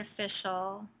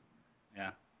 artificial,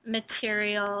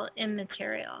 material,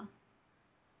 immaterial.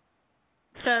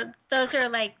 So those are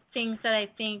like things that I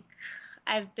think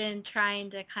I've been trying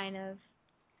to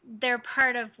they're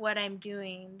part of what I'm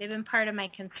doing. They've been part of my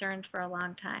concerns for a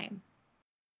long time.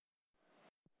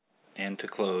 And to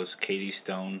close, Katy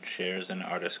Stone shares an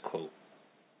artist quote.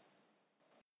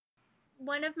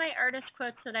 One of my artist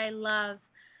quotes that I love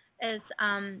is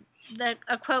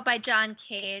a quote by John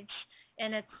Cage,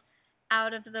 and it's,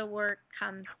 "Out of the work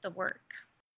comes the work."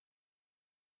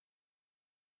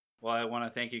 Well, I want to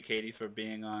thank you, Katy, for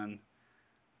being on.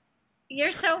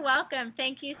 You're so welcome.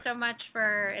 Thank you so much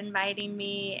for inviting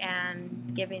me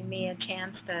and giving me a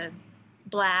chance to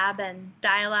blab and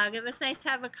dialogue. It was nice to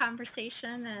have a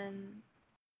conversation, and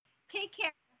take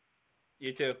care.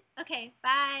 You too. Okay,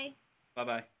 bye.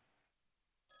 Bye-bye.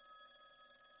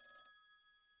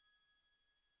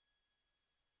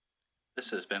 This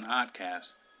has been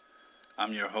Oddcast.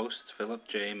 I'm your host, Philip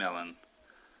J. Mellon.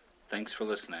 Thanks for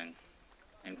listening,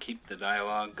 and keep the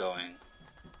dialogue going.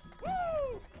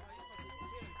 Woo!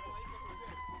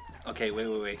 Okay,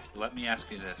 wait. Let me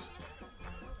ask you this.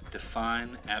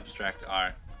 Define abstract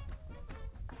art.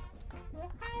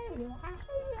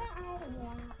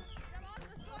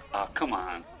 Oh, come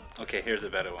on. Okay, here's a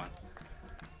better one.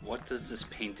 What does this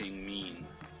painting mean?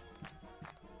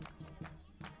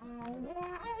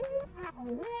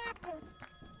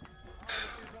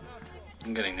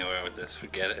 I'm getting nowhere with this.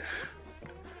 Forget it.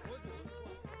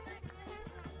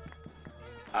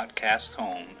 Oddcast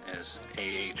home is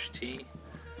ahtcast.com.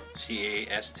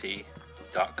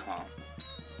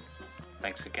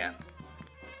 Thanks again.